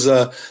me. It was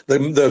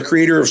the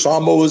creator of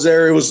Sambo was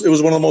there. It was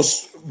one of the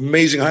most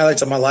amazing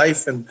highlights of my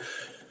life. And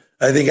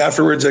I think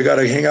afterwards I got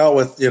to hang out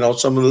with,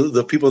 some of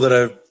the people that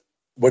I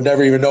would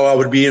never even know I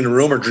would be in the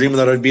room or dreaming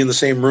that I'd be in the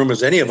same room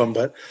as any of them.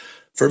 But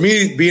for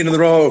me, being in the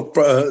room,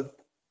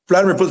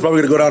 Vladimir Putin's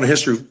probably going to go down in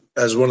history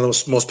as one of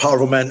the most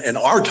powerful men in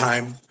our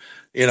time,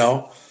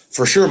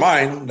 for sure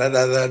mine.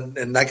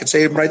 And I could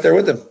say him right there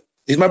with him.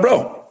 He's my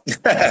bro.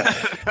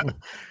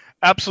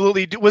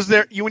 Absolutely. Was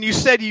there, when you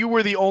said you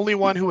were the only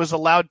one who was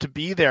allowed to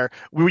be there,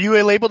 were you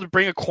able to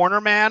bring a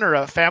corner man or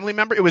a family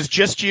member? It was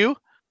just you?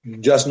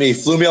 Just me.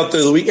 Flew me out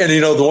to the weekend.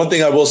 The one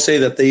thing I will say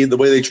that the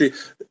way they treat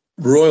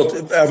royalty,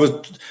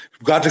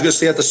 got to go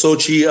stay at the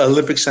Sochi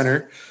Olympic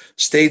Center,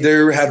 stayed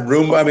there, had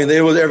room. I mean,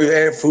 they was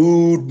everything,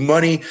 food,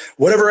 money,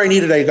 whatever I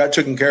needed, I got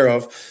taken care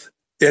of.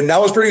 And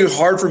that was pretty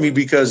hard for me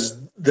because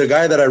the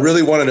guy that I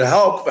really wanted to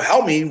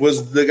help me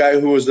was the guy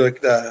who was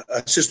the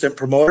assistant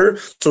promoter.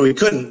 So he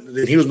couldn't.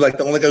 And he was like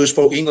the only guy who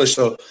spoke English.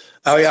 So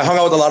I hung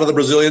out with a lot of the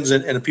Brazilians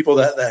and people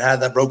that had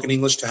that broken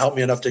English to help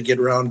me enough to get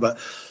around. But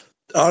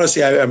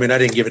honestly, I mean, I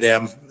didn't give a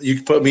damn. You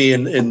could put me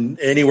in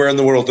anywhere in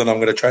the world and I'm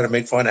going to try to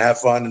make fun and have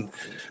fun. And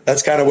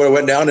that's kind of what it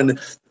went down. And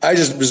I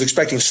just was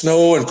expecting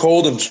snow and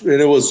cold and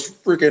it was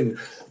freaking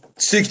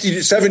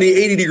 60, 70,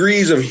 80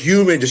 degrees of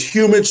humid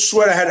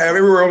sweat. I had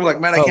everywhere. I'm like,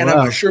 man, I can't have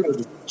my shirt. I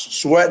was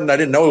sweating. I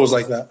didn't know it was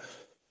like that.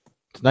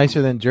 It's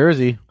nicer than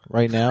Jersey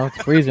right now. It's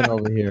freezing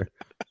over here.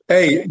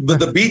 Hey,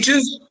 the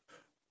beaches,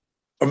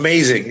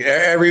 amazing.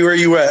 Everywhere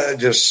you went,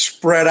 just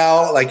spread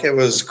out like it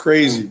was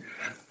crazy.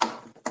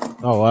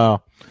 Oh,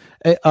 wow.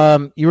 Hey,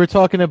 you were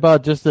talking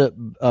about just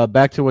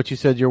back to what you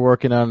said you're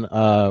working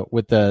on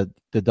with the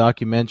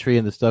documentary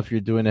and the stuff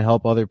you're doing to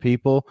help other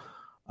people.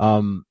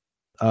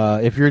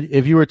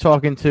 If you were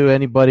talking to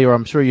anybody, or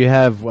I'm sure you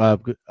have,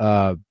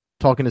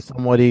 talking to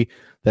somebody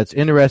that's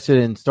interested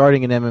in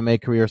starting an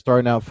MMA career,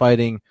 starting out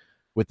fighting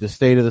with the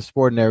state of the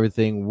sport and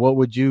everything, what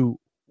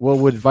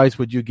advice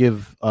would you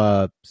give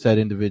said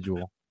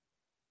individual?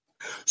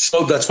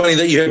 So that's funny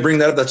that you bring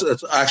that up.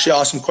 That's actually an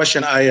awesome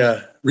question.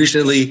 I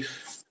recently,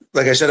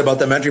 like I said about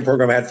the mentoring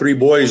program, I had 3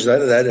 boys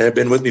that have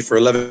been with me for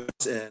 11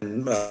 months,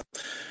 and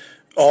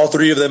all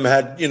 3 of them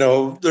had,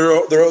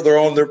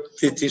 they're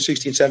 15,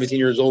 16, 17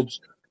 years old.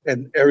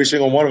 And every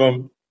single one of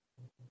them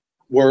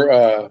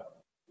were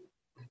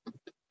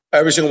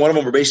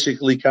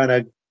basically kind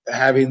of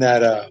having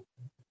that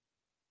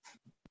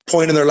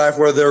point in their life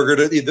where they're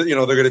going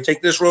to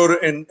take this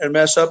road and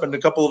mess up. And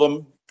 2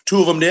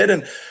 of them did.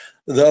 And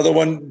the other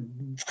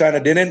one kind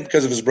of didn't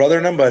because of his brother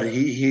in him, but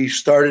he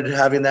started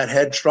having that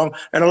headstrong.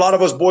 And a lot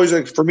of us boys,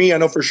 like for me, I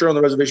know for sure on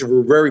the reservation,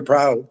 we're very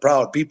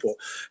proud people.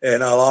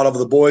 And a lot of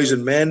the boys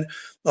and men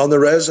on the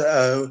res,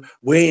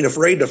 we ain't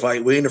afraid to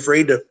fight. We ain't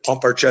afraid to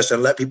pump our chest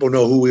and let people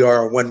know who we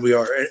are and when we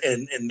are.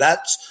 And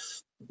that's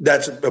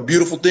a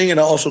beautiful thing.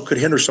 And also could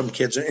hinder some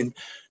kids. And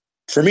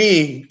for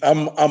me,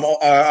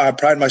 I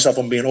pride myself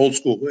on being old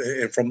school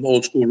and from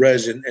old school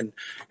res and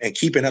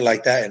keeping it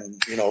like that.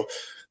 And,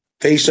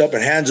 face up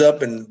and hands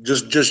up and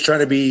just trying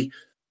to be,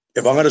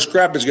 if I'm going to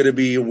scrap, it's going to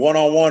be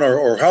one-on-one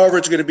or however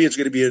it's going to be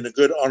in a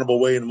good, honorable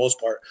way in the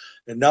most part.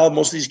 And now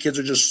most of these kids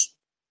are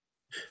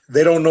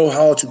they don't know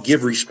how to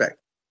give respect,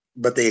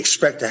 but they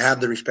expect to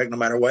have the respect no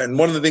matter what. And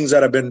one of the things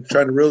that I've been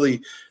trying to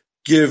really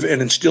give and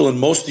instill in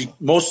most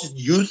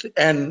youth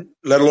and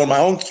let alone my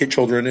own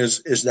children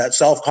is that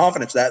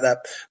self-confidence,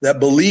 that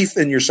belief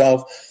in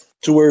yourself,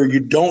 to where you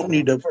don't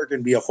need to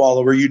freaking be a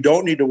follower. You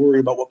don't need to worry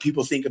about what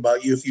people think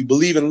about you. If you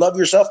believe and love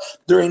yourself,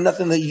 there ain't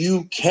nothing that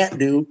you can't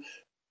do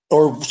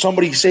or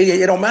somebody say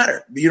it don't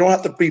matter. You don't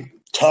have to be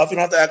tough. You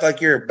don't have to act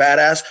like you're a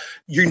badass.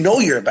 You're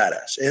a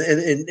badass.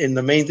 And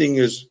the main thing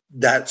is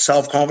that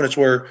self-confidence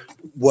where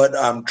what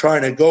I'm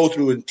trying to go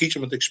through and teach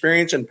them with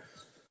experience. And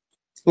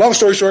long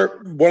story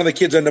short, one of the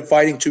kids ended up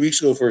fighting 2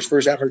 weeks ago for his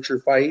first amateur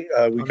fight.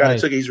 We kind of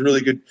took, he's a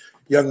really good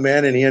young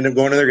man, and he ended up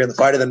going in there, getting the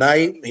fight of the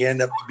night. He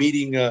ended up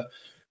beating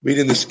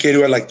this kid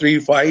who had like 3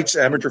 fights,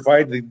 amateur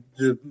fight. The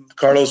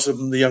Carlos,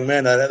 the young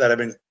man that I've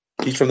been,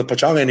 he's from the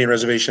Pachanga Indian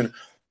Reservation.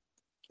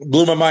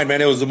 blew my mind,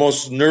 man. It was the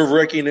most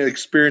nerve-wracking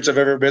experience I've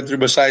ever been through,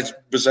 besides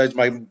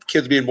my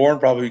kids being born,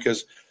 probably,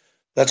 because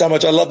that's how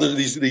much I love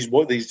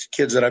these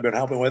kids that I've been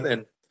helping with.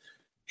 And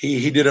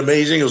he did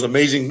amazing. It was an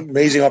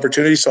amazing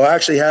opportunity. So I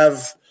actually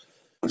have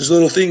this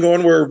little thing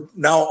going where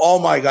now all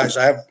my guys,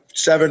 I have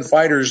 7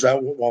 fighters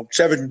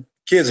 7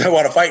 kids that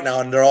want to fight now,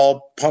 and they're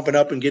all pumping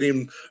up and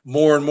getting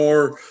more and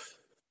more.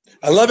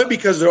 I love it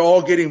because they're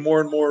all getting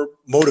more and more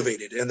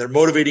motivated, and they're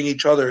motivating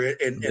each other.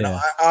 And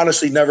I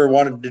honestly never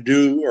wanted to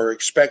do or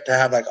expect to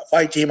have like a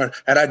fight team, and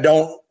I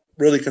don't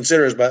really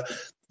consider it, but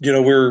we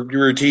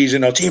were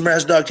teasing, Team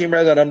Res Dog, and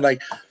I'm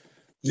like,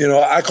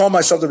 I call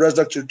myself the Res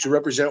Dog to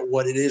represent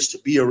what it is to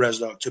be a Res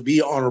Dog, to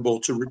be honorable,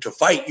 to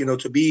fight,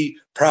 to be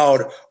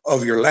proud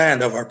of your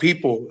land, of our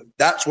people.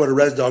 That's what a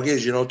Res Dog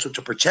is,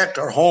 to protect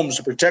our homes,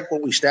 to protect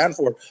what we stand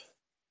for.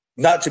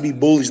 Not to be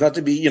bullies, not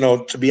to be,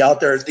 to be out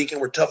there thinking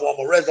we're tough.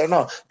 I'm a Res Dog.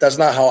 No, that's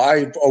not how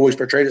I always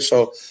portrayed it.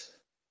 So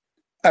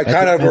I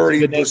kind of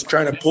already was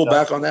trying to pull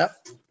back on that.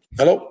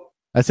 Hello?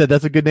 I said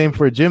that's a good name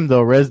for a gym,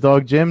 though. Res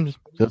Dog Gym.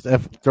 Just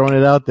throwing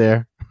it out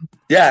there.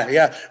 Yeah.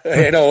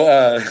 In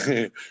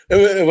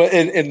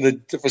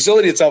the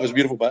facility itself is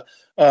beautiful, but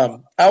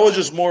I was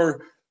just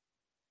more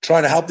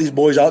trying to help these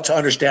boys out to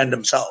understand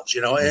themselves,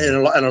 and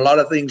a lot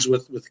of things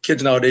with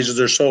kids nowadays is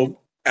they're so.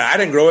 I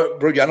didn't grow up,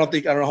 Brooke. I don't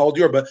know how old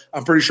you are, but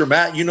I'm pretty sure,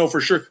 Matt, for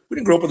sure. We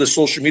didn't grow up with the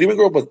social media. We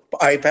didn't grow up with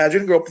iPads. We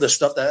didn't grow up with the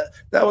stuff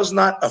that was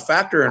not a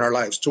factor in our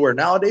lives. To where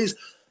nowadays,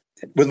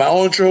 with my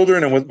own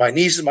children and with my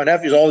nieces, my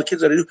nephews, all the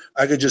kids that I do,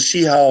 I could just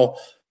see how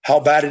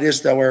bad it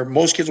is that where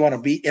most kids want to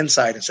be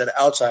inside instead of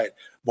outside.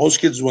 Most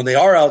kids, when they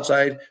are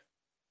outside,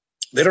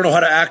 they don't know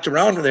how to act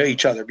around with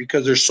each other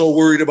because they're so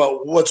worried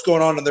about what's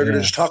going on, and they're going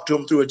to just talk to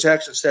them through a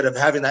text instead of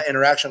having that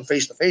interaction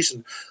face to face.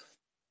 And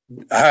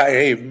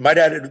hey, my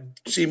dad would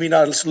see me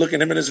not looking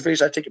him in his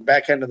face. I'd take a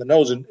backhand in the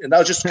nose, and that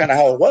was just kind of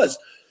how it was.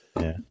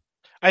 Yeah,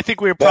 I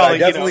think we were probably.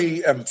 But I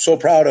definitely am so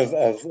proud of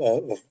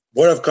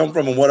what I've come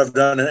from and what I've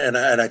done, and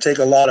I take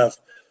a lot of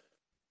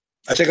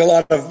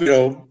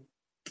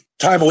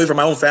time away from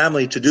my own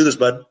family to do this,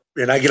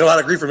 and I get a lot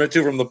of grief from it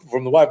too,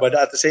 from the wife. But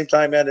at the same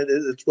time, man,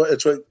 it's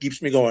what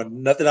keeps me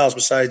going. Nothing else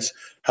besides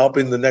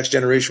helping the next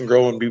generation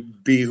grow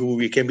and be who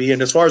we can be.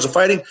 And as far as the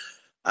fighting,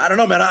 I don't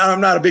know, man.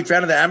 I'm not a big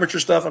fan of the amateur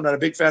stuff. I'm not a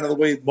big fan of the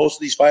way most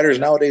of these fighters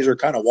nowadays are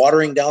kind of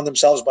watering down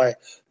themselves by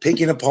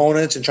picking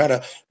opponents and trying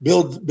to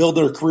build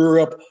their career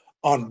up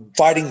on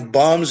fighting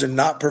bums and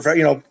not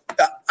perfect.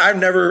 I've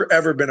never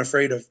ever been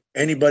afraid of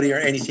anybody or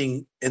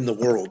anything in the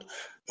world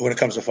when it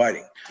comes to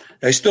fighting.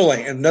 I still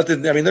ain't, and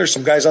nothing. I mean, there's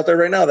some guys out there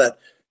right now that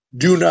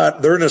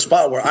they're in a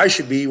spot where I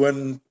should be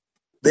when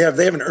they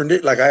haven't earned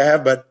it like I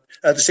have. But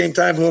at the same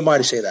time, who am I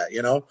to say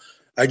that?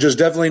 I just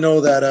definitely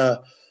know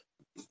that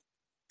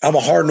I'm a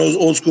hard-nosed,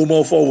 old-school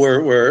mofo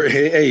where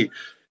hey,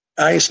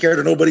 I ain't scared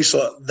of nobody.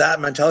 So that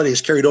mentality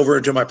has carried over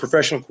into my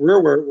professional career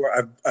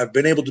where I've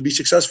been able to be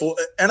successful.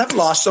 And I've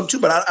lost some too,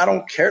 but I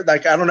don't care.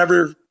 Like, I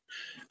never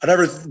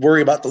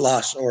worry about the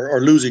loss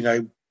or losing.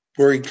 I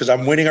worry because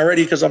I'm winning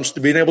already because I'm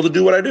being able to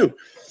do what I do.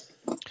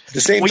 At the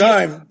same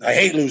time, I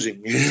hate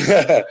losing.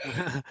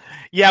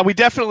 Yeah, we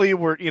definitely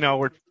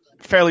we're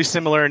fairly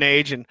similar in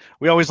age, and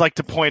we always like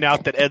to point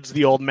out that Ed's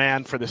the old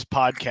man for this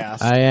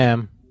podcast. I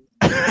am.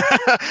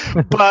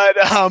 But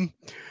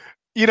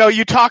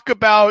you talk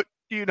about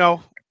Hey,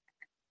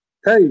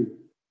 did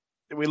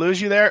we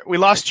lose you there? We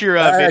lost your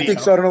video. I think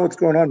so. I don't know what's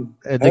going on.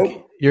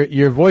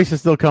 Your voice is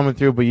still coming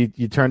through, but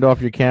you turned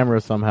off your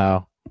camera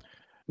somehow.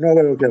 No,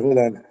 wait, okay, hold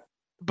on.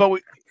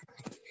 But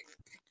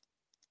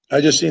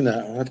I just seen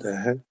that. What the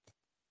heck?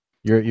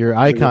 Your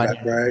icon.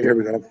 Right, here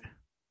we go.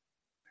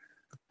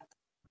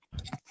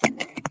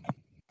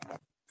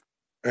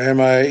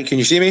 Can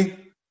you see me?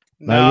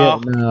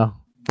 No.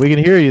 We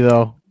can hear you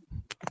though.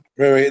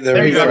 Wait,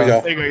 there we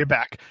go. There you go. You're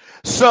back.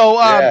 So,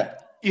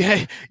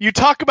 yeah, you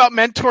talk about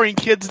mentoring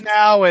kids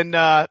now, and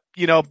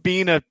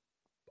being a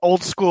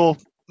old school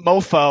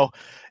mofo.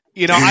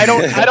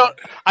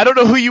 I don't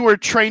know who you were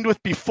trained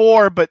with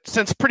before, but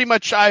since pretty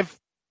much I've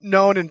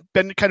known and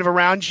been kind of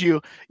around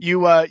you,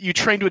 you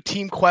trained with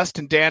Team Quest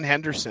and Dan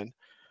Henderson.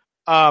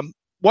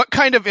 What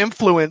kind of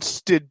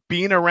influence did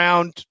being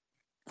around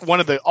one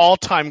of the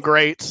all-time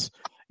greats,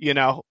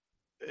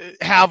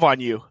 have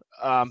on you?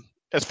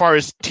 As far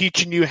as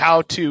teaching you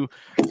how to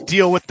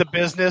deal with the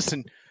business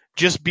and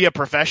just be a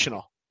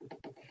professional?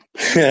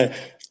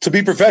 To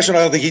be professional,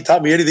 I don't think he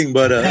taught me anything,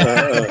 but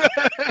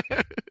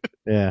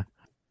yeah.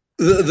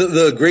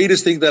 The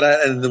greatest thing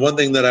and the one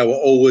thing that I will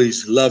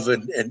always love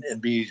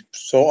and be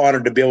so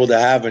honored to be able to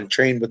have and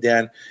train with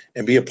Dan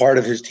and be a part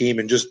of his team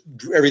and just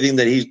everything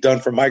that he's done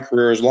for my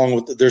career, along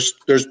with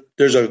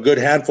there's a good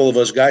handful of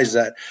us guys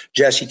that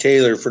Jesse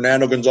Taylor,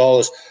 Fernando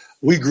Gonzalez,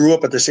 we grew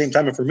up at the same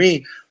time. And for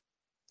me,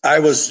 I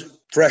was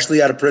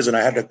freshly out of prison.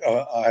 I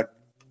had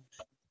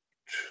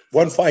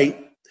one fight,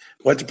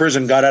 went to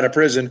prison, got out of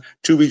prison.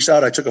 2 weeks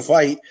out, I took a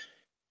fight,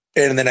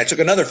 and then I took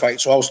another fight.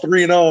 So I was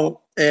 3-0,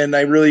 and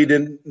I really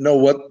didn't know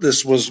what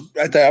this was.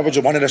 I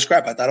just wanted to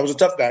scrap. I thought I was a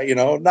tough guy,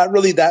 not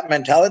really that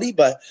mentality,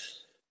 but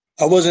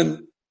I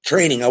wasn't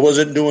training. I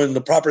wasn't doing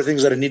the proper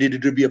things that I needed to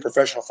do to be a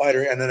professional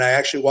fighter. And then I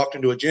actually walked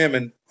into a gym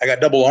and I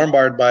got double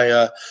armbarred by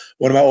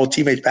one of my old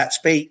teammates, Pat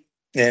Spate.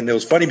 And it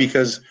was funny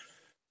because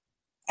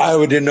I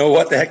didn't know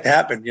what the heck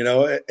happened,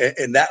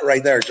 and that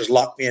right there just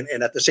locked me in.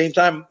 And at the same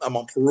time, I'm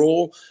on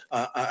parole.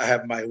 I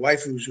have my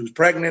wife who's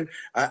pregnant.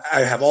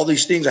 I have all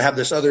these things. I have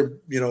this other,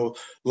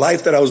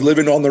 life that I was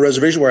living on the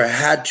reservation where I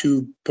had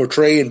to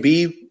portray and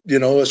be,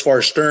 as far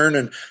as stern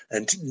and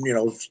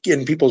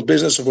in people's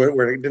business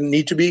where it didn't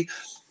need to be.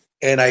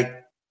 And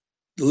I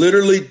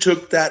literally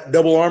took that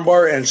double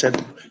armbar and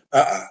said,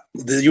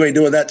 you ain't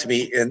doing that to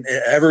me and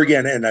ever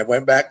again. And I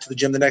went back to the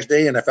gym the next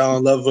day and I fell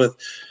in love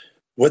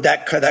with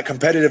that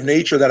competitive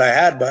nature that I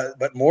had,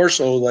 but more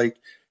so like,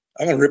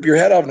 I'm going to rip your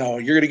head off now.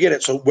 You're going to get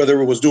it. So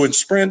whether it was doing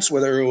sprints,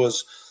 whether it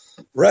was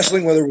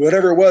wrestling,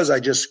 whatever it was, I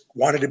just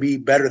wanted to be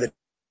better than.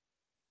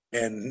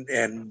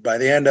 And by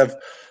the end of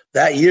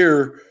that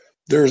year,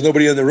 there was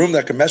nobody in the room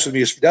that could mess with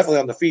me. It's definitely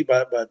on the feet,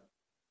 but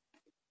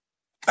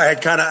I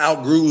had kind of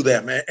outgrew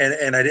them,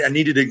 and I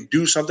needed to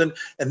do something.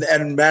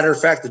 And matter of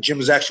fact, the gym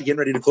was actually getting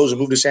ready to close and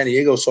move to San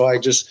Diego. So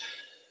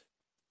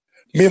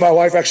me and my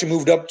wife actually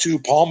moved up to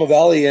Palma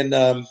Valley and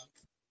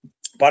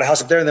bought a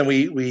house up there. And then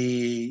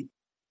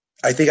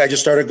I think I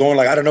just started going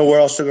like, I don't know where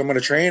else I'm going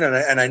to train.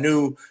 And I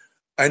knew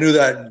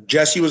that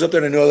Jesse was up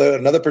there. And I knew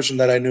another person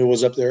that I knew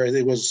was up there.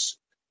 It was,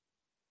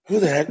 who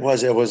the heck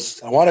was it?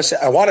 I want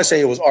to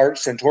say it was Art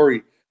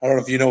Santori. I don't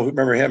know if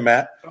remember him,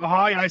 Matt. Yeah,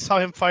 I saw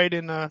him fight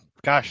in,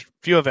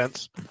 few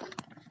events.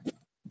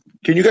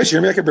 Can you guys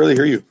hear me? I can barely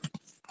hear you.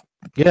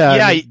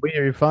 Yeah, we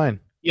hear you fine.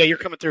 Yeah, you're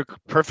coming through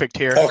perfect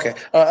here. Okay.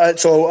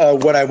 So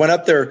when I went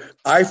up there,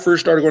 I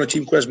first started going to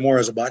Team Quest more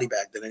as a body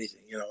bag than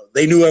anything.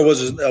 They knew I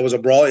was a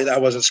brawler. I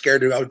wasn't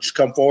scared I would just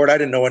come forward. I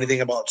didn't know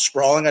anything about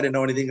sprawling. I didn't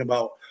know anything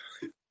about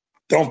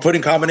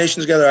putting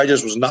combinations together. I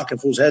just was knocking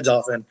fools' heads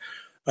off.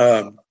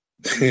 And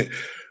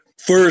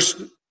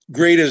first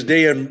greatest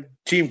day in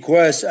Team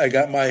Quest, I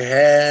got my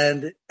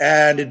hand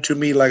handed to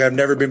me like I've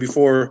never been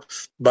before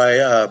by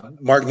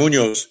Mark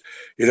Munoz.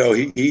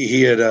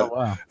 He had.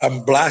 Wow.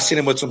 I'm blasting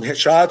him with some hit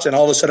shots, and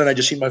all of a sudden, I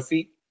just see my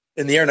feet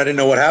in the air, and I didn't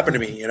know what happened to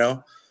me.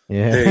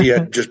 Yeah. He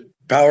had just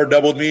power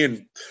doubled me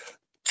and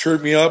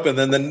turned me up, and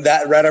then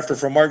that right after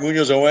from Mark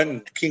Munoz, I went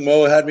and King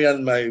Mo had me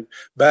on my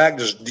back,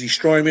 just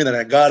destroying me. And then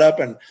I got up,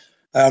 and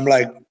I'm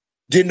like,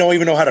 didn't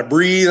even know how to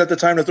breathe at the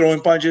time to throw in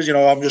punches.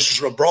 I'm just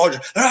sort of brawling,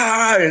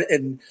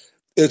 and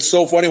it's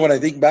so funny when I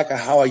think back on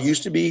how I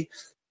used to be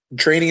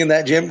training in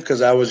that gym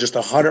because I was just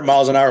 100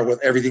 miles an hour with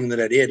everything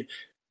that I did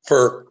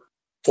for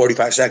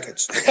 45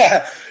 seconds.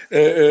 And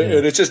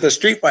it's just a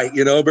street fight,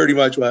 pretty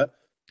much. What?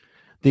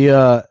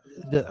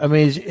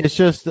 It's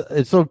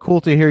so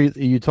cool to hear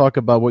you talk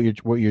about what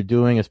you're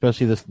doing,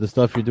 especially the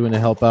stuff you're doing to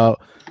help out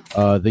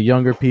the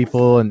younger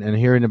people and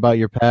hearing about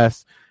your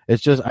past.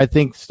 It's just, I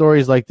think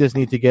stories like this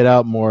need to get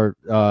out more,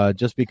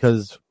 just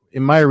because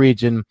in my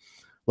region,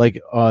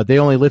 like they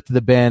only lifted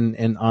the ban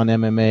on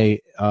MMA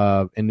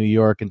in New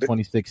York in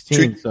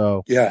 2016.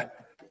 So yeah.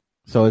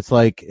 So it's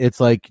like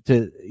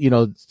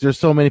there's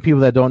so many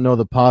people that don't know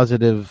the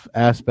positive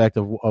aspect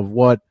of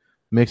what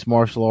mixed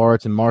martial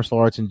arts and martial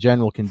arts in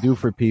general can do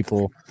for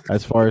people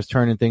as far as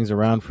turning things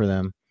around for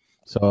them.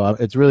 So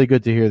it's really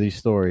good to hear these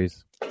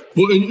stories.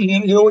 Well,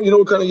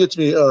 what kind of gets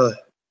me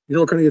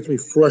what kind of gets me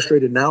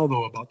frustrated now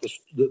though about this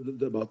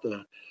about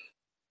the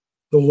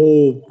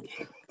whole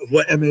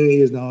what MMA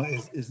is now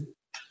is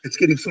it's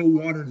getting so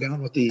watered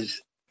down with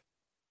these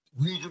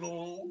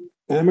regional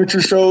amateur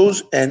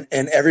shows and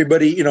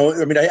everybody,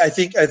 I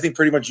think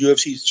pretty much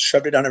UFC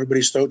shoved it down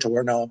everybody's throat to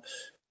where now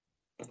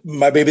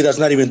my baby that's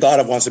not even thought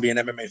of wants to be an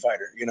MMA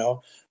fighter,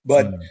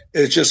 but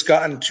it's just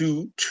gotten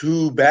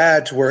too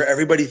bad to where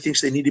everybody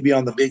thinks they need to be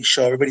on the big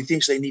show. Everybody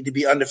thinks they need to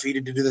be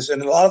undefeated to do this.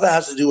 And a lot of that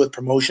has to do with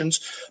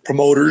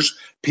promoters,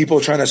 people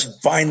trying to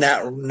find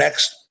that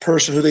next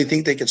person who they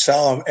think they could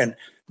sell them. And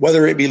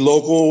whether it be a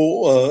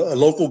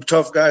local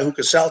tough guy who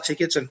could sell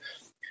tickets. And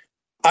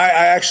I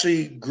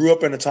actually grew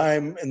up in a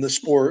time in the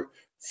sport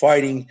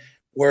fighting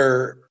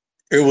where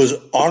it was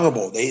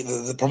honorable.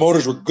 The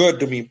promoters were good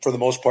to me for the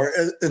most part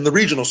in the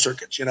regional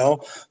circuits.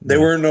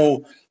 There were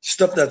no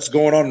stuff that's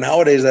going on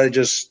nowadays that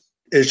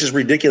it's just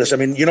ridiculous. I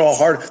mean, how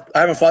hard I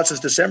haven't fought since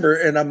December,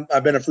 and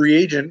I've been a free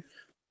agent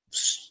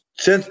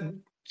since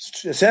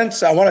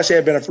I want to say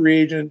I've been a free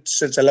agent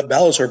since I left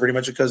Bellator pretty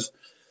much because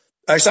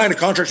I signed a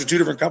contract with two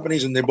different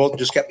companies and they both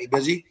just kept me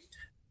busy.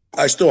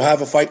 I still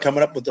have a fight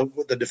coming up with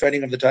the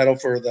defending of the title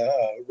for the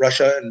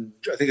Russia, and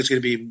I think it's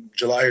going to be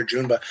July or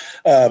June. But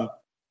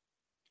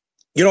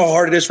you know how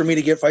hard it is for me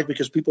to get fights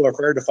because people are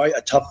afraid to fight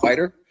a tough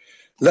fighter.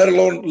 Let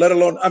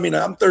alone. I mean,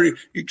 I'm 30.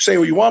 You can say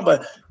what you want,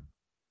 but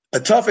a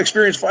tough,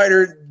 experienced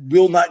fighter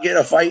will not get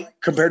a fight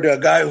compared to a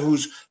guy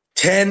who's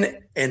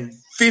 10 and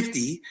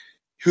 50,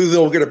 who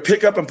they'll get a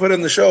pick up and put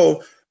in the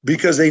show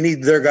because they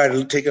need their guy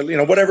to take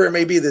whatever it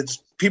may be. That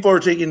people are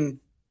taking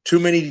too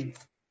many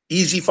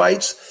easy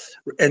fights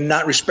and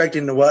not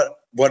respecting what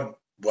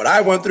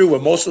I went through,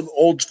 what most of the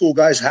old school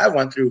guys have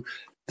went through.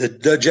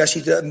 the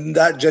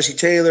Jesse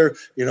Taylor,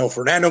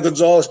 Fernando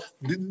Gonzalez,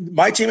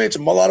 my teammates,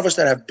 a lot of us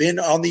that have been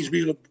on these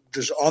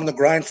just on the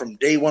grind from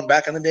day one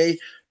back in the day,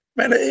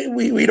 man,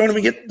 we don't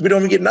even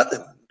get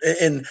nothing.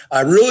 And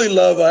I really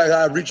love.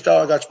 I reached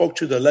out. I spoke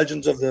to the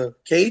Legends of the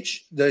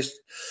Cage, I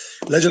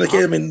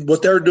mean,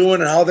 what they're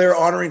doing and how they're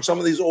honoring some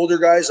of these older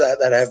guys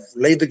that have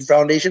laid the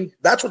foundation.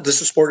 That's what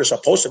this sport is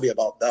supposed to be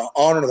about: the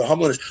honor, the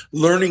humbleness,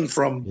 learning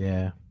from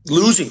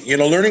losing.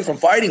 Learning from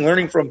fighting,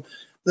 learning from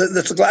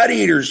that's a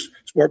gladiators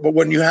sport. But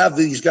when you have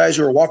these guys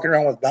who are walking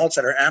around with belts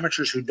that are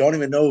amateurs who don't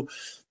even know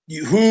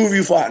who have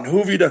you fought and who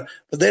have you done,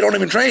 but they don't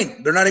even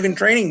train. They're not even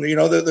training.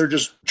 They're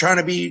just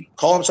trying to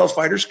call themselves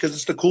fighters because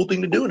it's the cool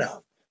thing to do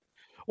now.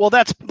 Well,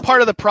 that's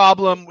part of the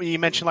problem. You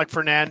mentioned like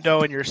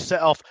Fernando and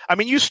yourself. I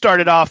mean, you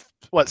started off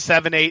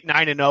 7, 8,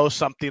 9-0,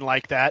 something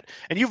like that,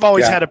 and you've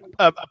always had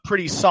a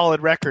pretty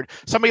solid record.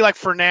 Somebody like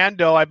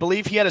Fernando, I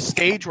believe he had a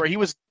stage where he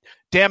was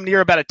damn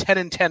near about a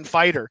 10-10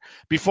 fighter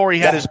before he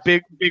had his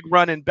big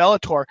run in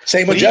Bellator.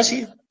 Same with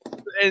Jesse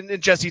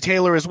and Jesse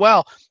Taylor as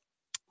well.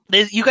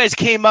 You guys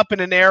came up in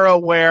an era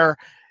where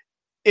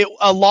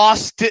a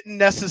loss didn't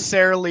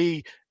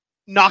necessarily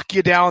knock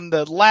you down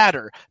the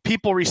ladder.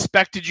 People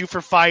respected you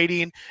for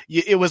fighting.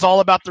 It was all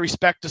about the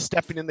respect of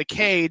stepping in the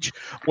cage.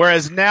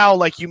 Whereas now,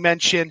 like you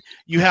mentioned,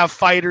 you have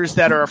fighters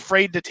that are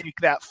afraid to take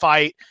that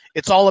fight.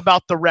 It's all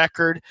about the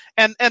record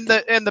and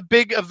the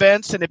big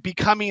events and it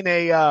becoming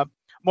a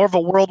more of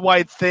a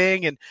worldwide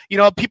thing. And,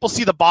 people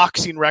see the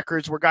boxing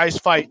records where guys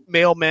fight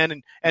male men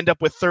and end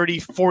up with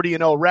 30,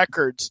 40-0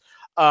 records.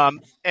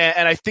 And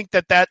I think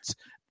that's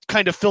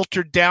kind of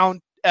filtered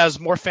down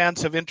as more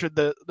fans have entered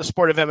the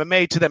sport of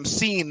MMA to them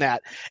seeing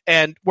that.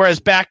 And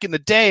whereas back in the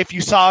day, if you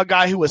saw a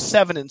guy who was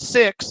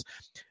 7-6,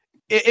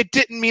 it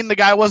didn't mean the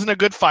guy wasn't a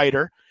good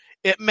fighter.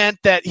 It meant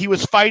that he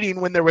was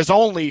fighting when there was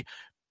only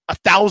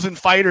 1,000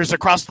 fighters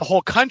across the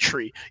whole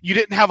country. You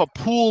didn't have a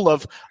pool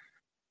of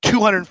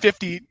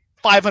 250,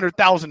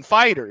 500,000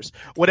 fighters,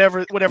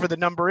 whatever the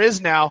number is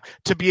now,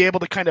 to be able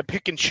to kind of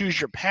pick and choose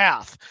your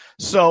path.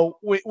 So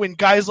when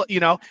guys,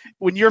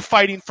 when you're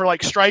fighting for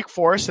like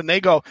Strikeforce and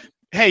they go,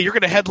 hey, you're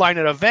going to headline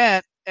an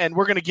event and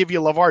we're going to give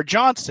you LeVar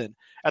Johnson.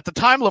 At the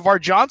time,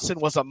 LeVar Johnson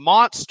was a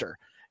monster.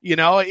 He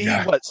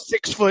was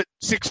 6 foot,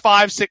 6'5",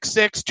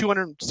 6'6",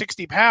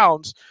 260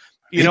 pounds.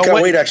 He can't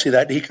wait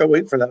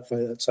for that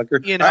fight, that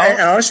sucker. And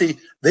honestly,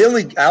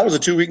 I was a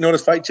 2-week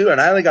notice fight too.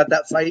 And I only got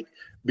that fight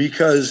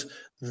because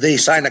they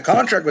signed a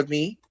contract with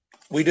me.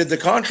 We did the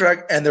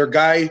contract and their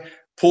guy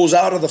pulls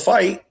out of the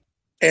fight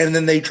and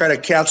then they try to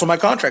cancel my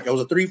contract. It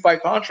was a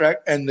 3-fight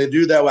contract and they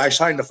do that. I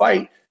signed the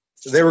fight.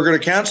 So they were going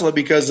to cancel it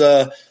because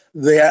I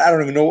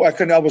don't even know.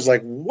 I was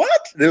like,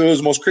 what? It was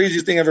the most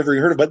craziest thing I've ever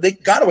heard of. But they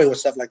got away with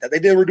stuff like that.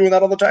 They were doing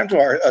that all the time to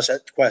us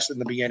at Quest in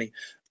the beginning.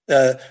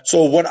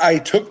 So when I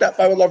took that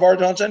fight with LeVar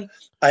Johnson,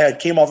 I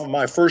came off of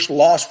my first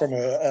loss from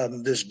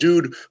this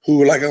dude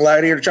who, like a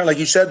gladiator, like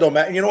you said, though,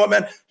 Matt. You know what,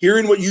 man?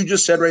 Hearing what you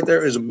just said right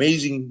there is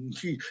amazing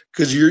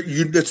because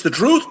it's the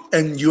truth,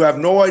 and you have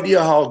no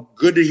idea how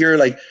good to hear.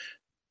 Like,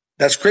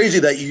 that's crazy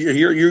that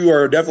you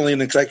are definitely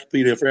an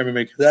encyclopedia for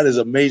MMA. That is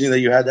amazing that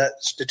you had that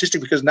statistic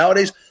because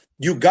nowadays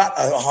you got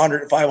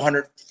 100,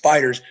 500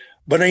 fighters,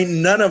 but ain't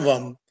none of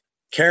them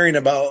caring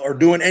about or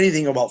doing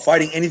anything about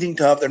fighting anything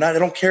tough. They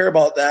don't care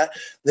about that.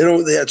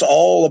 It's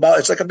all about,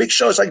 it's like a big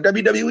show. It's like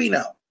WWE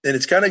now. And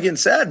it's kind of getting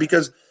sad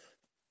because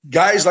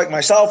guys like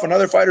myself and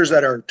other fighters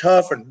that are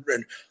tough and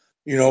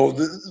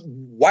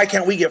why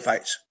can't we get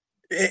fights?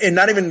 And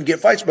not even get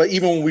fights, but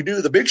even when we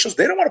do the big shows,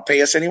 they don't want to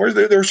pay us anywhere.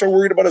 They're so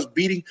worried about us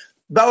beating.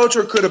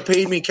 Bellator could have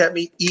paid me, kept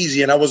me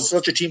easy, and I was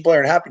such a team player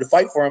and happy to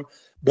fight for them.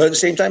 But at the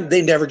same time,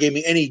 they never gave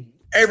me any.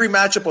 Every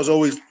matchup was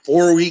always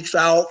 4 weeks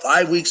out,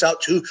 5 weeks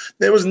out, 2.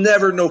 There was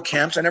never no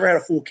camps. I never had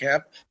a full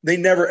camp. They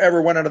never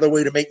ever went out of their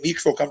way to make me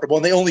feel comfortable,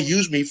 and they only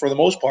used me for the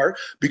most part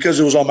because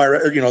it was on my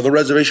the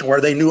reservation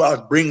where they knew I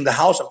would bring the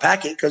house a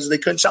packet because they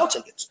couldn't sell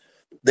tickets.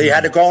 They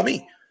had to call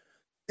me,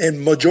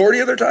 and majority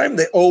of their time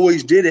they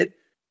always did it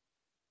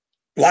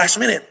last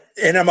minute.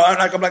 And I'm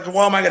like,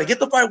 well, am I going to get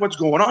the fight? What's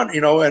going on?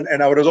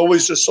 And I was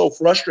always just so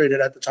frustrated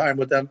at the time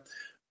with them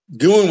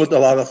doing with a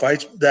lot of the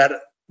fights that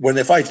when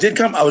the fights did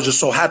come, I was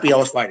just so happy I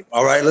was fighting.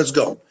 All right, let's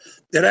go.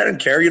 Then I didn't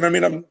care. I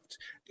mean,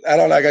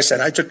 like I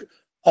said,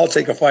 I'll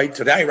take a fight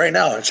tonight, right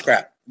now, and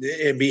scrap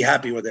and be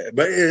happy with it.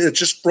 But it's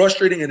just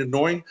frustrating and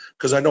annoying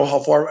because I know how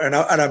far, and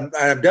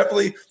I've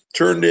definitely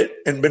turned it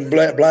and been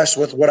blessed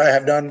with what I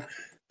have done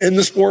in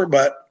the sport,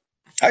 but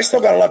I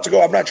still got a lot to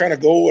go. I'm not trying to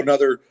go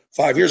another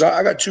 5 years.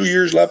 I got 2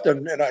 years left,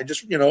 and I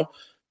just,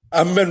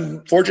 I've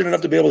been fortunate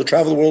enough to be able to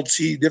travel the world,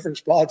 see different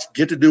spots,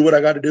 get to do what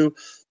I got to do.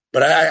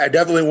 But I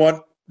definitely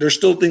want. There's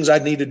still things I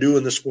need to do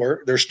in the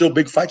sport. There's still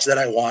big fights that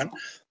I want.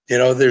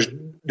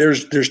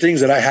 There's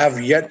things that I have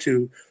yet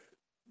to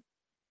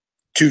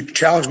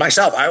challenge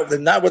myself.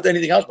 Not with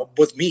anything else, but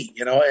with me.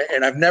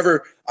 And I've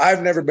never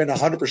been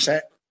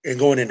 100% in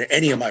going into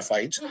any of my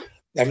fights.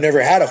 I've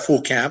never had a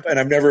full camp, and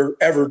I've never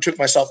ever took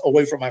myself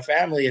away from my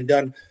family and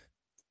done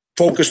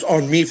focused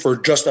on me for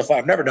just a fight.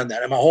 I've never done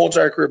that in my whole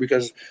entire career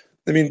because,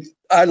 I mean,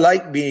 I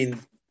like being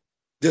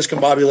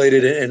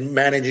discombobulated and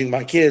managing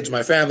my kids,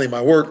 my family,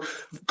 my work,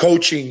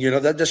 coaching.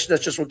 That's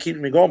just what keeps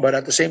me going. But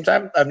at the same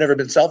time, I've never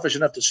been selfish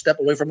enough to step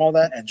away from all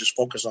that and just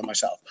focus on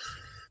myself.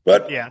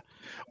 But yeah,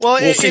 well,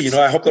 we'll see.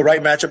 I hope the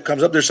right matchup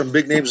comes up. There's some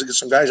big names,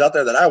 some guys out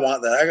there that I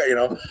want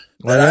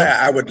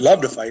I would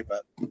love to fight.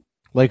 But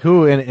like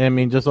who? And I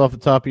mean, just off the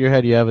top of your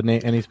head, you have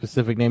any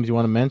specific names you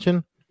want to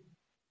mention?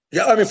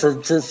 Yeah, I mean, for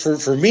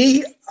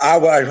me, I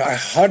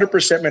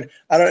 100%. Man,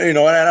 I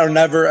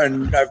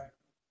don't.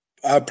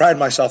 I pride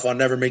myself on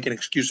never making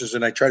excuses,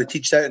 and I try to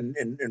teach that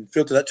and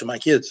filter that to my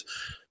kids.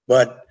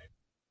 But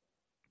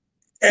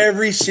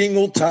every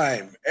single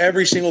time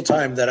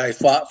that I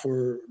fought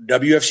for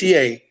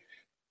WFCA,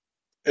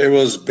 it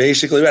was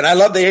basically, and I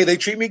love they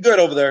treat me good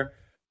over there,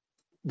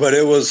 but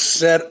it was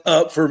set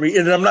up for me.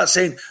 And I'm not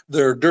saying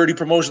they're a dirty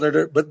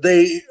promotion, but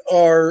they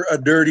are a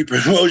dirty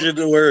promotion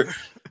to where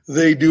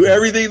they do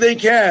everything they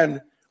can.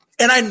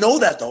 And I know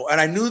that, though, and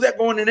I knew that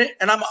going in it,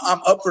 and I'm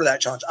up for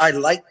that challenge. I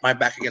like my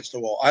back against the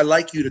wall. I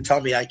like you to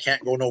tell me I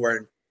can't go nowhere,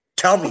 and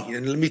tell me,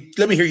 and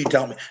let me hear you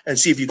tell me, and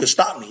see if you can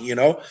stop me.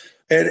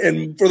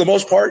 And for the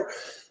most part,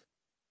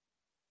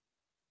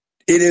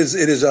 it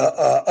is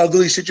a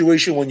ugly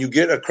situation when you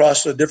get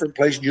across a different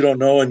place you don't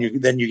know,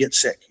 and then you get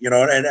sick. And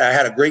I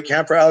had a great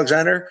camp for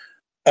Alexander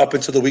up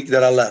until the week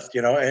that I left.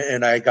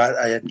 And I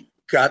had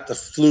got the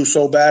flu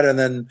so bad, and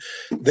then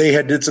they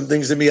had did some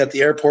things to me at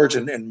the airports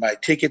and my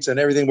tickets and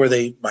everything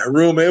my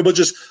room, it was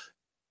just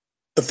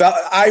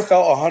I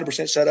felt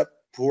 100% set up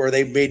where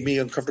they made me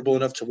uncomfortable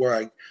enough to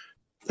where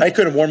I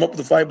couldn't warm up with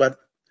the fight. But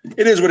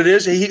it is what it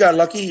is. He got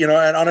lucky, and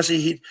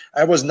honestly,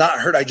 I was not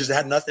hurt. I just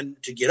had nothing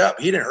to get up.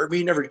 He didn't hurt me.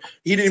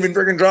 He didn't even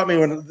freaking drop me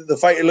when the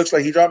fight, it looks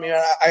like he dropped me.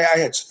 I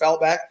had fell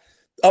back.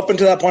 Up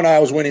until that point, I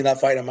was winning that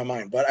fight in my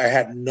mind, but I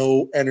had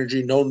no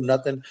energy, no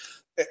nothing.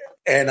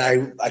 And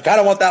I kind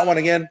of want that one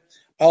again.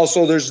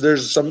 Also,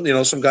 there's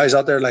some guys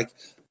out there, like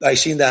I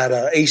seen that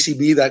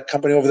ACB, that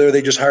company over there.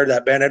 They just hired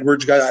that Ben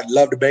Edwards guy. I'd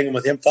love to bang him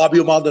with him.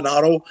 Fabio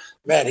Maldonado,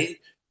 man,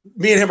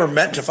 me and him are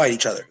meant to fight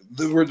each other.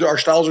 Our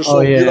styles are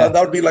so good.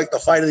 That would be like the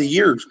fight of the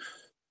years.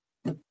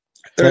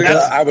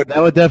 That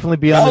would definitely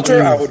be on the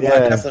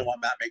I definitely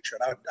want Matt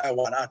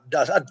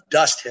Makeshift. I'd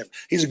dust him.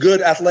 He's a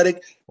good,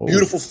 athletic,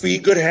 beautiful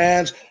feet, good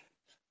hands.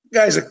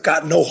 Guys have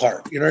got no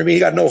heart. You know what I mean? He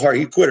got no heart.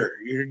 He quitter.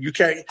 You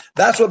can't.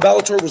 That's what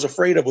Bellator was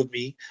afraid of with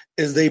me,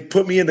 is they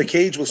put me in the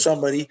cage with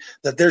somebody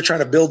that they're trying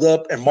to build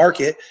up and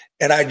market,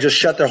 and I just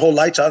shut their whole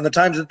lights out. And the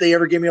times that they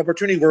ever gave me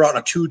opportunity were on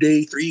a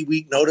 2-day,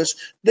 3-week notice.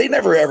 They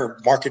never ever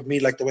marketed me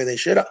like the way they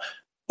should.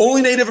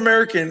 Only Native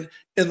American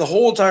in the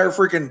whole entire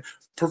freaking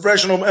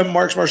professional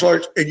martial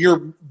arts, and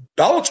your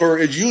Bellator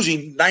is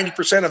using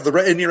 90% of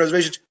the Indian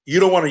reservations.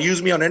 You don't want to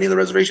use me on any of the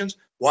reservations?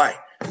 Why?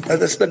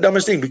 That's the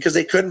dumbest thing, because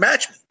they couldn't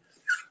match me.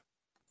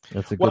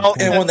 That's a good point.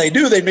 And when they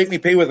do, they make me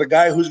pay with a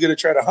guy who's going to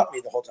try to hunt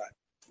me the whole time.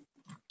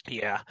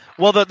 Yeah.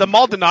 Well, the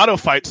Maldonado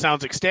fight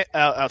sounds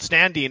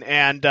outstanding,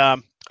 and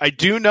I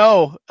do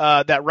know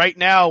that right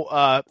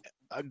now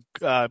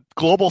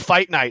Global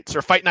Fight Nights,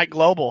 or Fight Night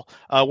Global,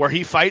 where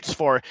he fights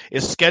for,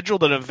 is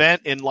scheduled an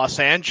event in Los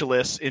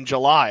Angeles in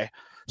July.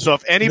 So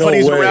if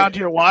anybody's around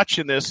here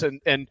watching this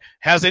and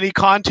has any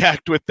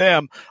contact with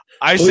them,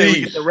 I say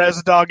we get the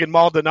Res Dog and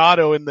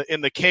Maldonado in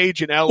the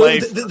cage in LA. Well,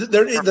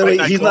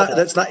 he's not.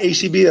 That's not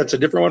ACB. That's a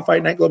different one.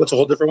 Fight Night Global. It's a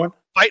whole different one.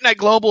 Fight Night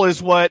Global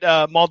is what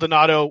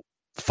Maldonado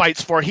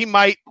fights for. He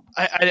might.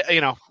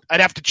 I'd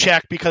have to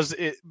check, because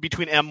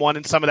between M1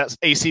 and some of that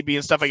ACB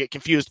and stuff, I get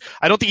confused.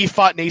 I don't think he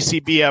fought in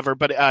ACB ever,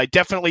 but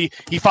definitely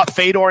he fought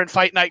Fedor in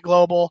Fight Night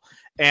Global,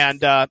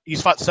 and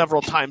he's fought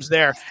several times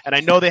there. And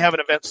I know they have an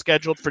event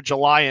scheduled for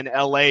July in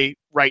LA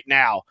right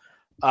now.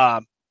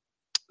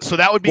 So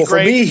that would be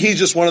great. For me,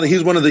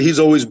 he's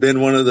always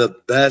been one of the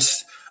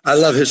best. I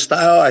love his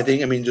style.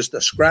 Just the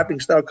scrapping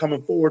style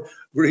coming forward.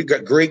 He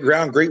got great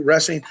ground, great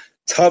wrestling,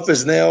 tough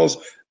as nails,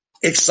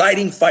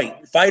 exciting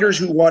fight. Fighters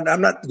who want.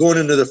 I'm not going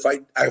into the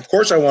fight. Of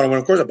course I want to win.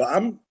 Of course, but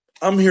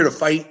I'm here to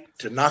fight,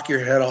 to knock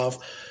your head off.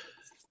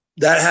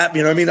 That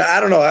happened. I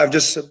don't know.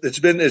 It's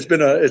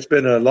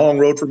been a long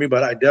road for me,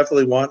 but I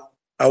definitely want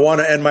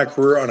to end my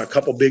career on a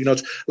couple big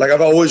notes. Like,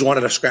 I've always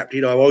wanted to scrap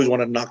Tito. I've always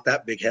wanted to knock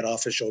that big head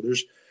off his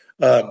shoulders.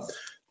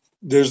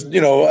 There's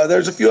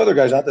a few other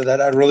guys out there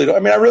that I really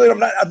don't.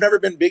 I've never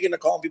been big into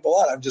calling people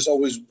out. I've just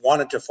always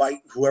wanted to fight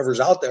whoever's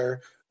out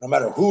there, no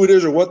matter who it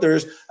is or what there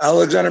is.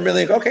 Alexander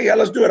Milling, okay, yeah,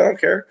 let's do it. I don't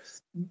care.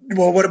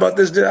 Well, what about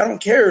this? I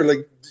don't care.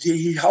 Like,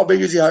 how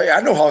big is he?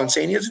 I know how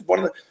insane he is.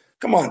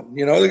 Come on,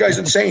 the guy's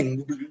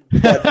insane.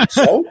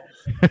 So.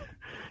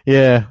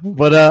 Yeah,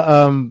 but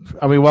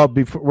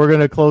we're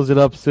gonna close it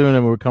up soon,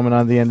 and we're coming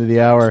on the end of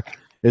the hour.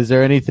 Is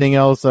there anything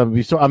else?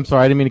 I'm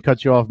sorry, I didn't mean to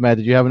cut you off, Matt.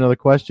 Did you have another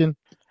question?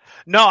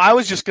 No, I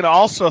was just going to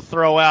also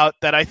throw out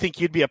that I think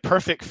you'd be a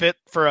perfect fit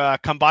for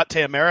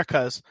Combate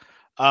Americas.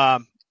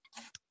 They're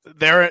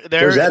an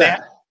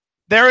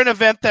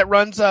event that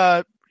runs.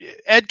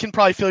 Ed can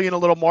probably fill you in a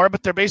little more,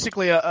 but they're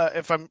basically a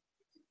event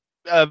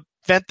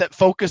that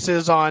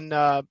focuses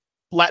on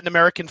Latin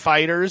American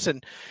fighters,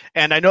 and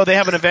I know they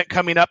have an event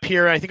coming up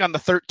here, I think on the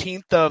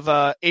 13th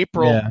of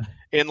April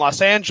in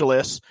Los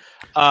Angeles.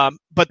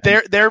 But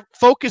their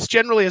focus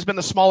generally has been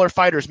the smaller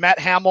fighters. Matt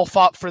Hamill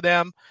fought for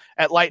them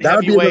at light That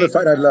would be heavyweight. another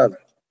fight I'd love.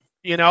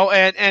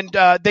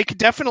 And they could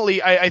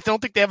definitely. I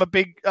don't think they have a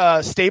big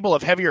stable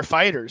of heavier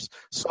fighters.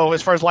 So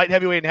as far as light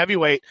heavyweight and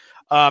heavyweight,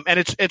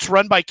 and it's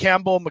run by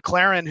Campbell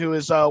McLaren, who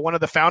is one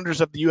of the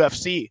founders of the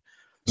UFC.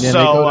 Yeah,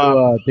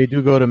 so they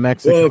do go to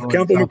Mexico. Well,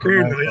 Campbell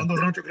McLaren,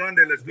 Rancho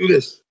Grande, let's do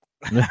this.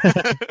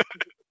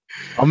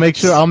 I'll make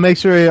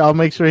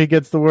sure he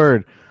gets the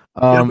word.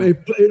 I mean,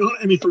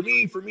 for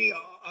me,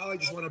 I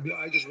just want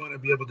to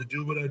be able to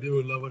do what I do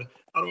and love what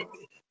I don't.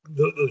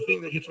 The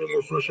thing that gets me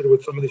more frustrated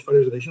with some of these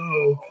fighters is they say,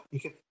 "Oh,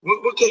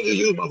 what can't you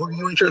use, motherfucker?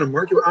 You ain't trying to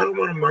market." I don't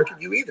want to market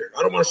you either.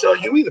 I don't want to sell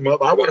you either,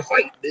 motherfucker. I want to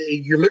fight.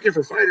 You're looking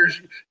for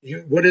fighters.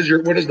 What is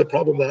the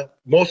problem that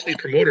most of these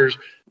promoters,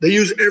 they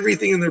use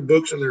everything in their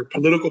books and their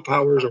political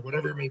powers or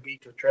whatever it may be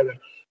to try to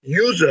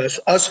use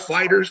us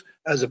fighters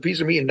as a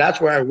piece of meat, and that's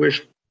why I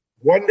wish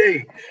one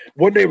day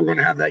we're going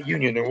to have that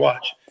union and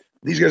watch.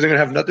 These guys are going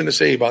to have nothing to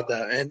say about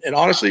that. And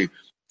honestly,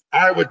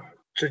 I would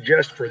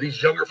suggest for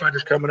these younger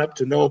fighters coming up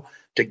to know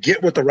to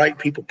get with the right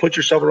people. Put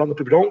yourself around the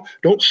people.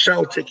 Don't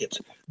sell tickets.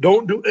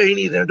 Don't do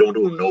anything. Don't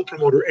do no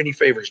promoter any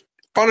favors.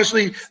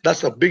 Honestly,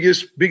 that's the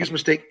biggest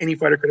mistake any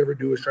fighter could ever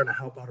do is trying to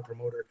help out a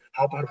promoter,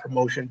 help out a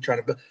promotion,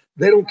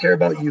 they don't care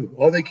about you.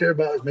 All they care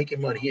about is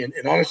making money. And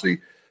honestly,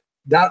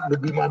 that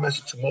would be my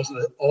message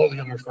to all the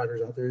younger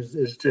fighters out there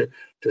is to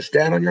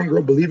stand on your own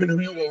ground, believe in who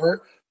you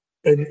are,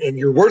 and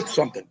you're worth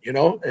something,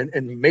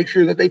 and make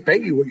sure that they pay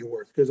you what you're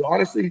worth. Because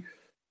honestly,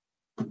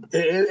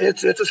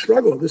 it's a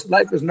struggle. This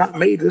life is not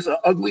made. This is an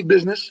ugly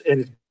business,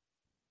 and it's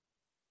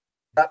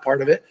that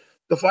part of it.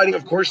 The fighting,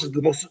 of course, is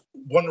the most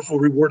wonderful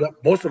reward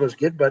that most of us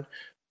get, but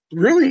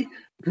really,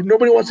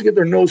 nobody wants to get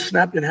their nose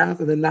snapped in half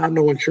and then now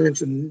no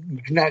insurance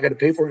and you're not going to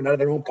pay for it out of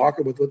their own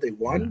pocket with what they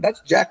won. That's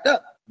jacked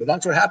up, but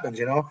that's what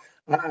happens,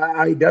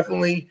 I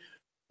definitely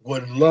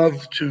would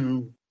love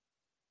to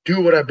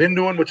do what I've been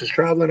doing, which is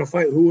traveling and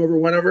fight whoever,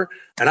 whenever.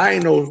 And I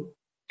ain't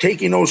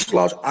taking those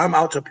slots. I'm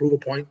out to prove a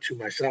point to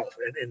myself.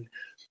 And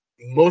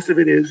most of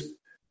it is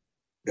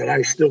that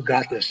I still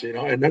got this,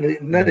 and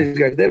none of these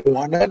guys, they don't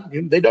want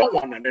none. They don't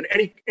want none in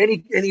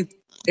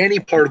any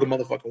part of the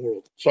motherfucking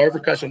world. Sorry for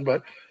cussing,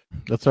 but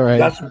that's all right.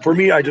 That's for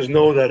me. I just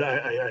know that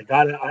I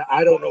got it.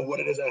 I don't know what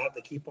it is I have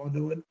to keep on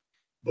doing.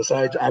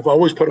 Besides, I've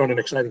always put on an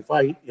exciting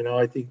fight.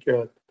 I think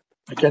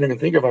I can't even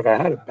think of if I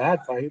had a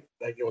bad fight.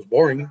 Like it was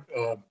boring.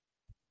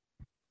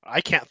 I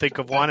can't think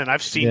of one, and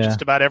I've seen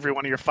just about every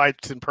one of your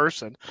fights in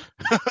person.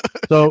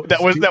 So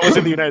that was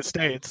in the United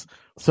States.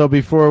 So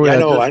before we, I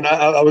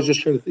was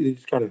just trying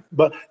to,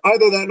 but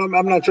either that,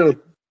 I'm not trying to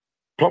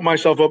put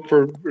myself up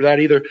for that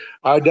either.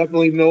 I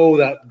definitely know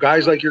that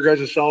guys like your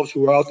guys selves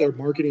who are out there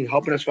marketing,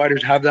 helping us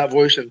fighters have that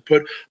voice and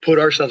put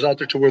ourselves out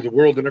there to where the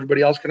world and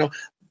everybody else can know.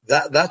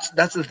 That's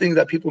the thing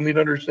that people need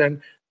to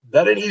understand.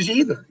 That ain't easy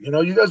either.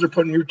 You guys are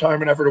putting your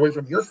time and effort away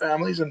from your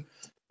families, and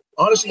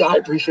honestly, I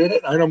appreciate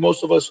it. I know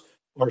most of us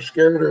are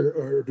scared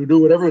or to do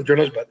whatever with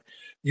journalists, but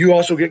you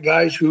also get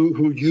guys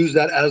who use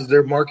that as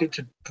their market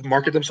to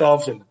market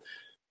themselves, and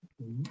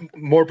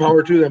more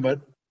power to them.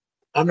 But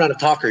I'm not a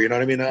talker, you know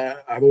what I mean?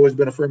 I've always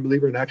been a firm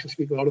believer in actions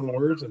speak louder than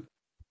words, and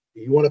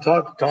you want to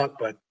talk,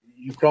 but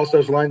you cross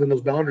those lines and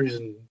those boundaries,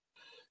 and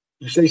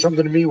you say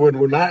something to me when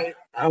we're not.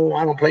 I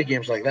don't play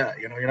games like that.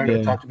 You're not going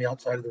to talk to me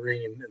outside of the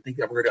ring and think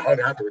that we're going to hug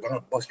afterwards. I'm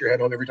going to bust your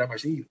head off every time I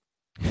see you.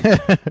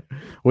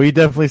 Well, you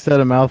definitely said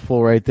a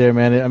mouthful right there,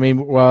 man. I mean,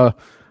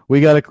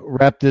 we got to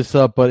wrap this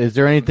up, but is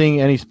there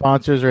any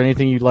sponsors or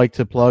anything you'd like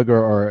to plug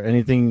or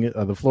anything?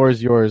 The floor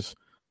is yours.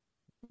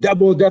 I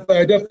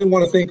definitely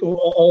want to thank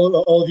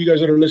all of you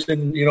guys that are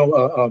listening.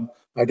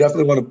 I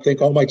definitely want to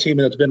thank all my team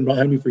that's been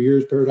behind me for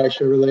years: Paradise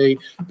Chevrolet,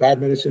 Bad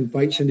Medicine,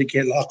 Fight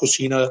Syndicate, La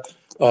Cocina,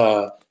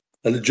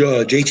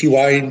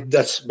 JTY.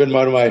 That's been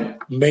one of my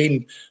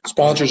main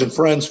sponsors and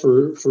friends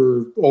for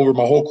over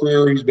my whole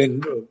career. He's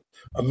been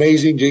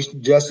amazing.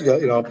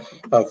 Jessica,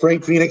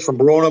 Frank Phoenix from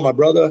Verona, my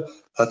brother.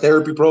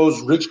 Therapy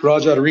Pros, Rich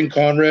Garage out of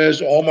Rincon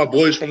Res, all my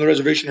boys from the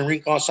reservation in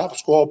Rincon, Sapa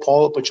Squall,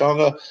 Paula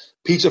Pachanga,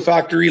 Pizza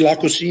Factory, La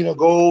Cocina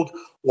Gold,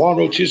 Juan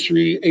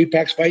Rotisserie,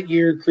 Apex Fight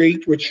Gear,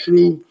 Crate, Rich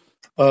True,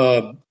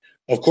 of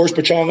course,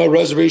 Pachanga,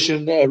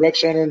 Reservation, Rec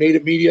Center,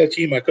 Native Media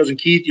Team, my cousin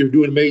Keith, you're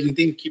doing amazing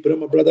things. Keep it up,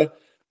 my brother.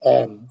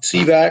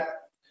 CVAC,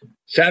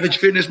 Savage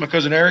Fitness, my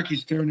cousin Eric,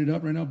 he's tearing it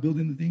up right now,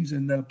 building the things,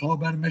 and Paul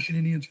Badamesh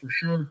Indians for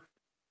sure.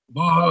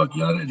 Baja,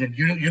 and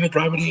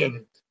Uniprivity,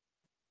 and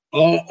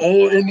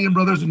all Indian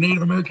brothers and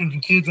Native Americans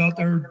and kids out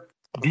there,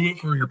 do it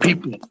for your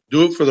people.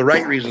 Do it for the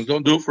right reasons.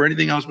 Don't do it for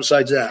anything else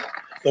besides that.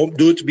 Don't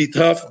do it to be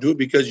tough. Do it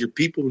because your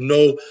people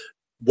know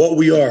what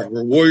we are.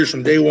 We're warriors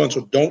from day one,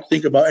 so don't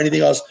think about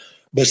anything else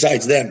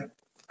besides them.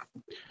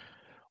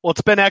 Well, it's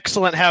been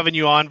excellent having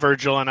you on,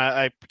 Virgil, and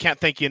I can't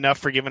thank you enough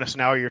for giving us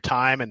an hour of your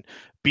time and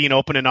being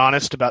open and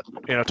honest about,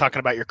 talking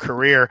about your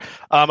career.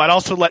 I'd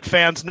also let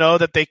fans know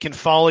that they can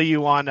follow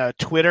you on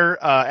Twitter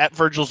at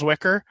Virgil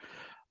Zwicker.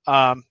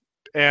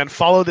 And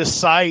follow this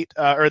site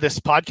or this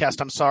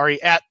podcast,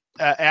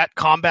 at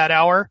Combat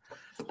Hour.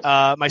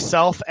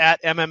 myself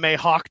at MMA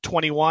Hawk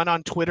 21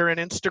 on Twitter and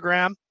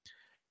Instagram,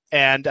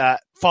 and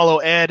follow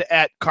Ed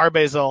at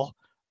Carbazel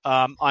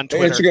on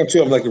Twitter. Instagram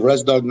too. I'm like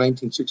ResDog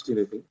 1916,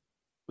 I think.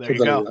 There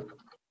you go. Like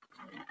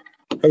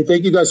hey,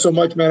 thank you guys so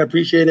much, man. I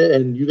appreciate it,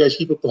 and you guys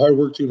keep up the hard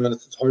work too, man.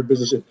 It's hard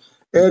business.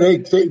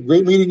 Ed, hey,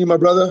 great meeting you, my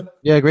brother.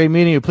 Yeah, great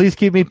meeting you. Please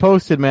keep me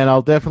posted, man.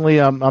 I'm definitely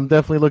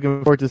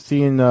looking forward to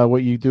seeing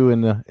what you do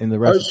in the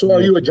rest. So,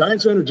 are you a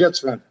Giants fan or Jets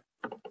fan?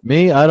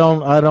 Me, I'm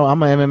an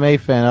MMA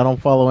fan. I don't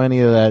follow any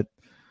of that.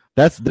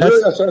 That's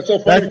so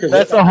funny because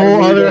that's a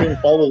whole other. Don't even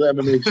follow the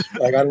MMA.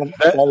 Like I don't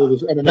follow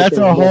this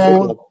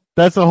MMA.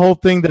 That's a whole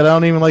thing that I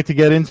don't even like to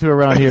get into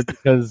around here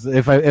because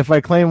if I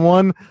claim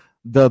one,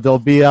 they'll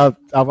be out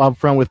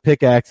front with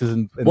pickaxes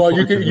and well,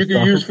 you can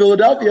use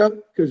Philadelphia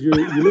because you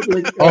look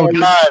like. Oh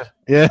God,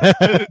 yeah.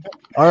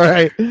 All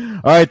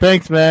right.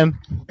 Thanks, man.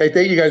 Hey,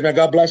 thank you guys, man.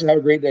 God bless and have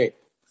a great day.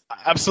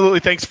 Absolutely.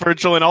 Thanks,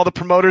 Virgil, and all the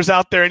promoters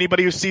out there.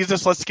 Anybody who sees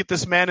us, let's get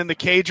this man in the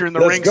cage or in the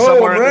ring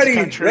somewhere in this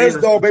country. Let's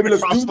go, baby.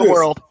 Let's across do the this.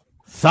 world.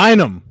 Sign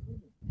him.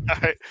 All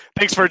right.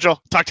 Thanks,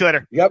 Virgil. Talk to you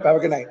later. Yep. Have a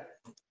good night.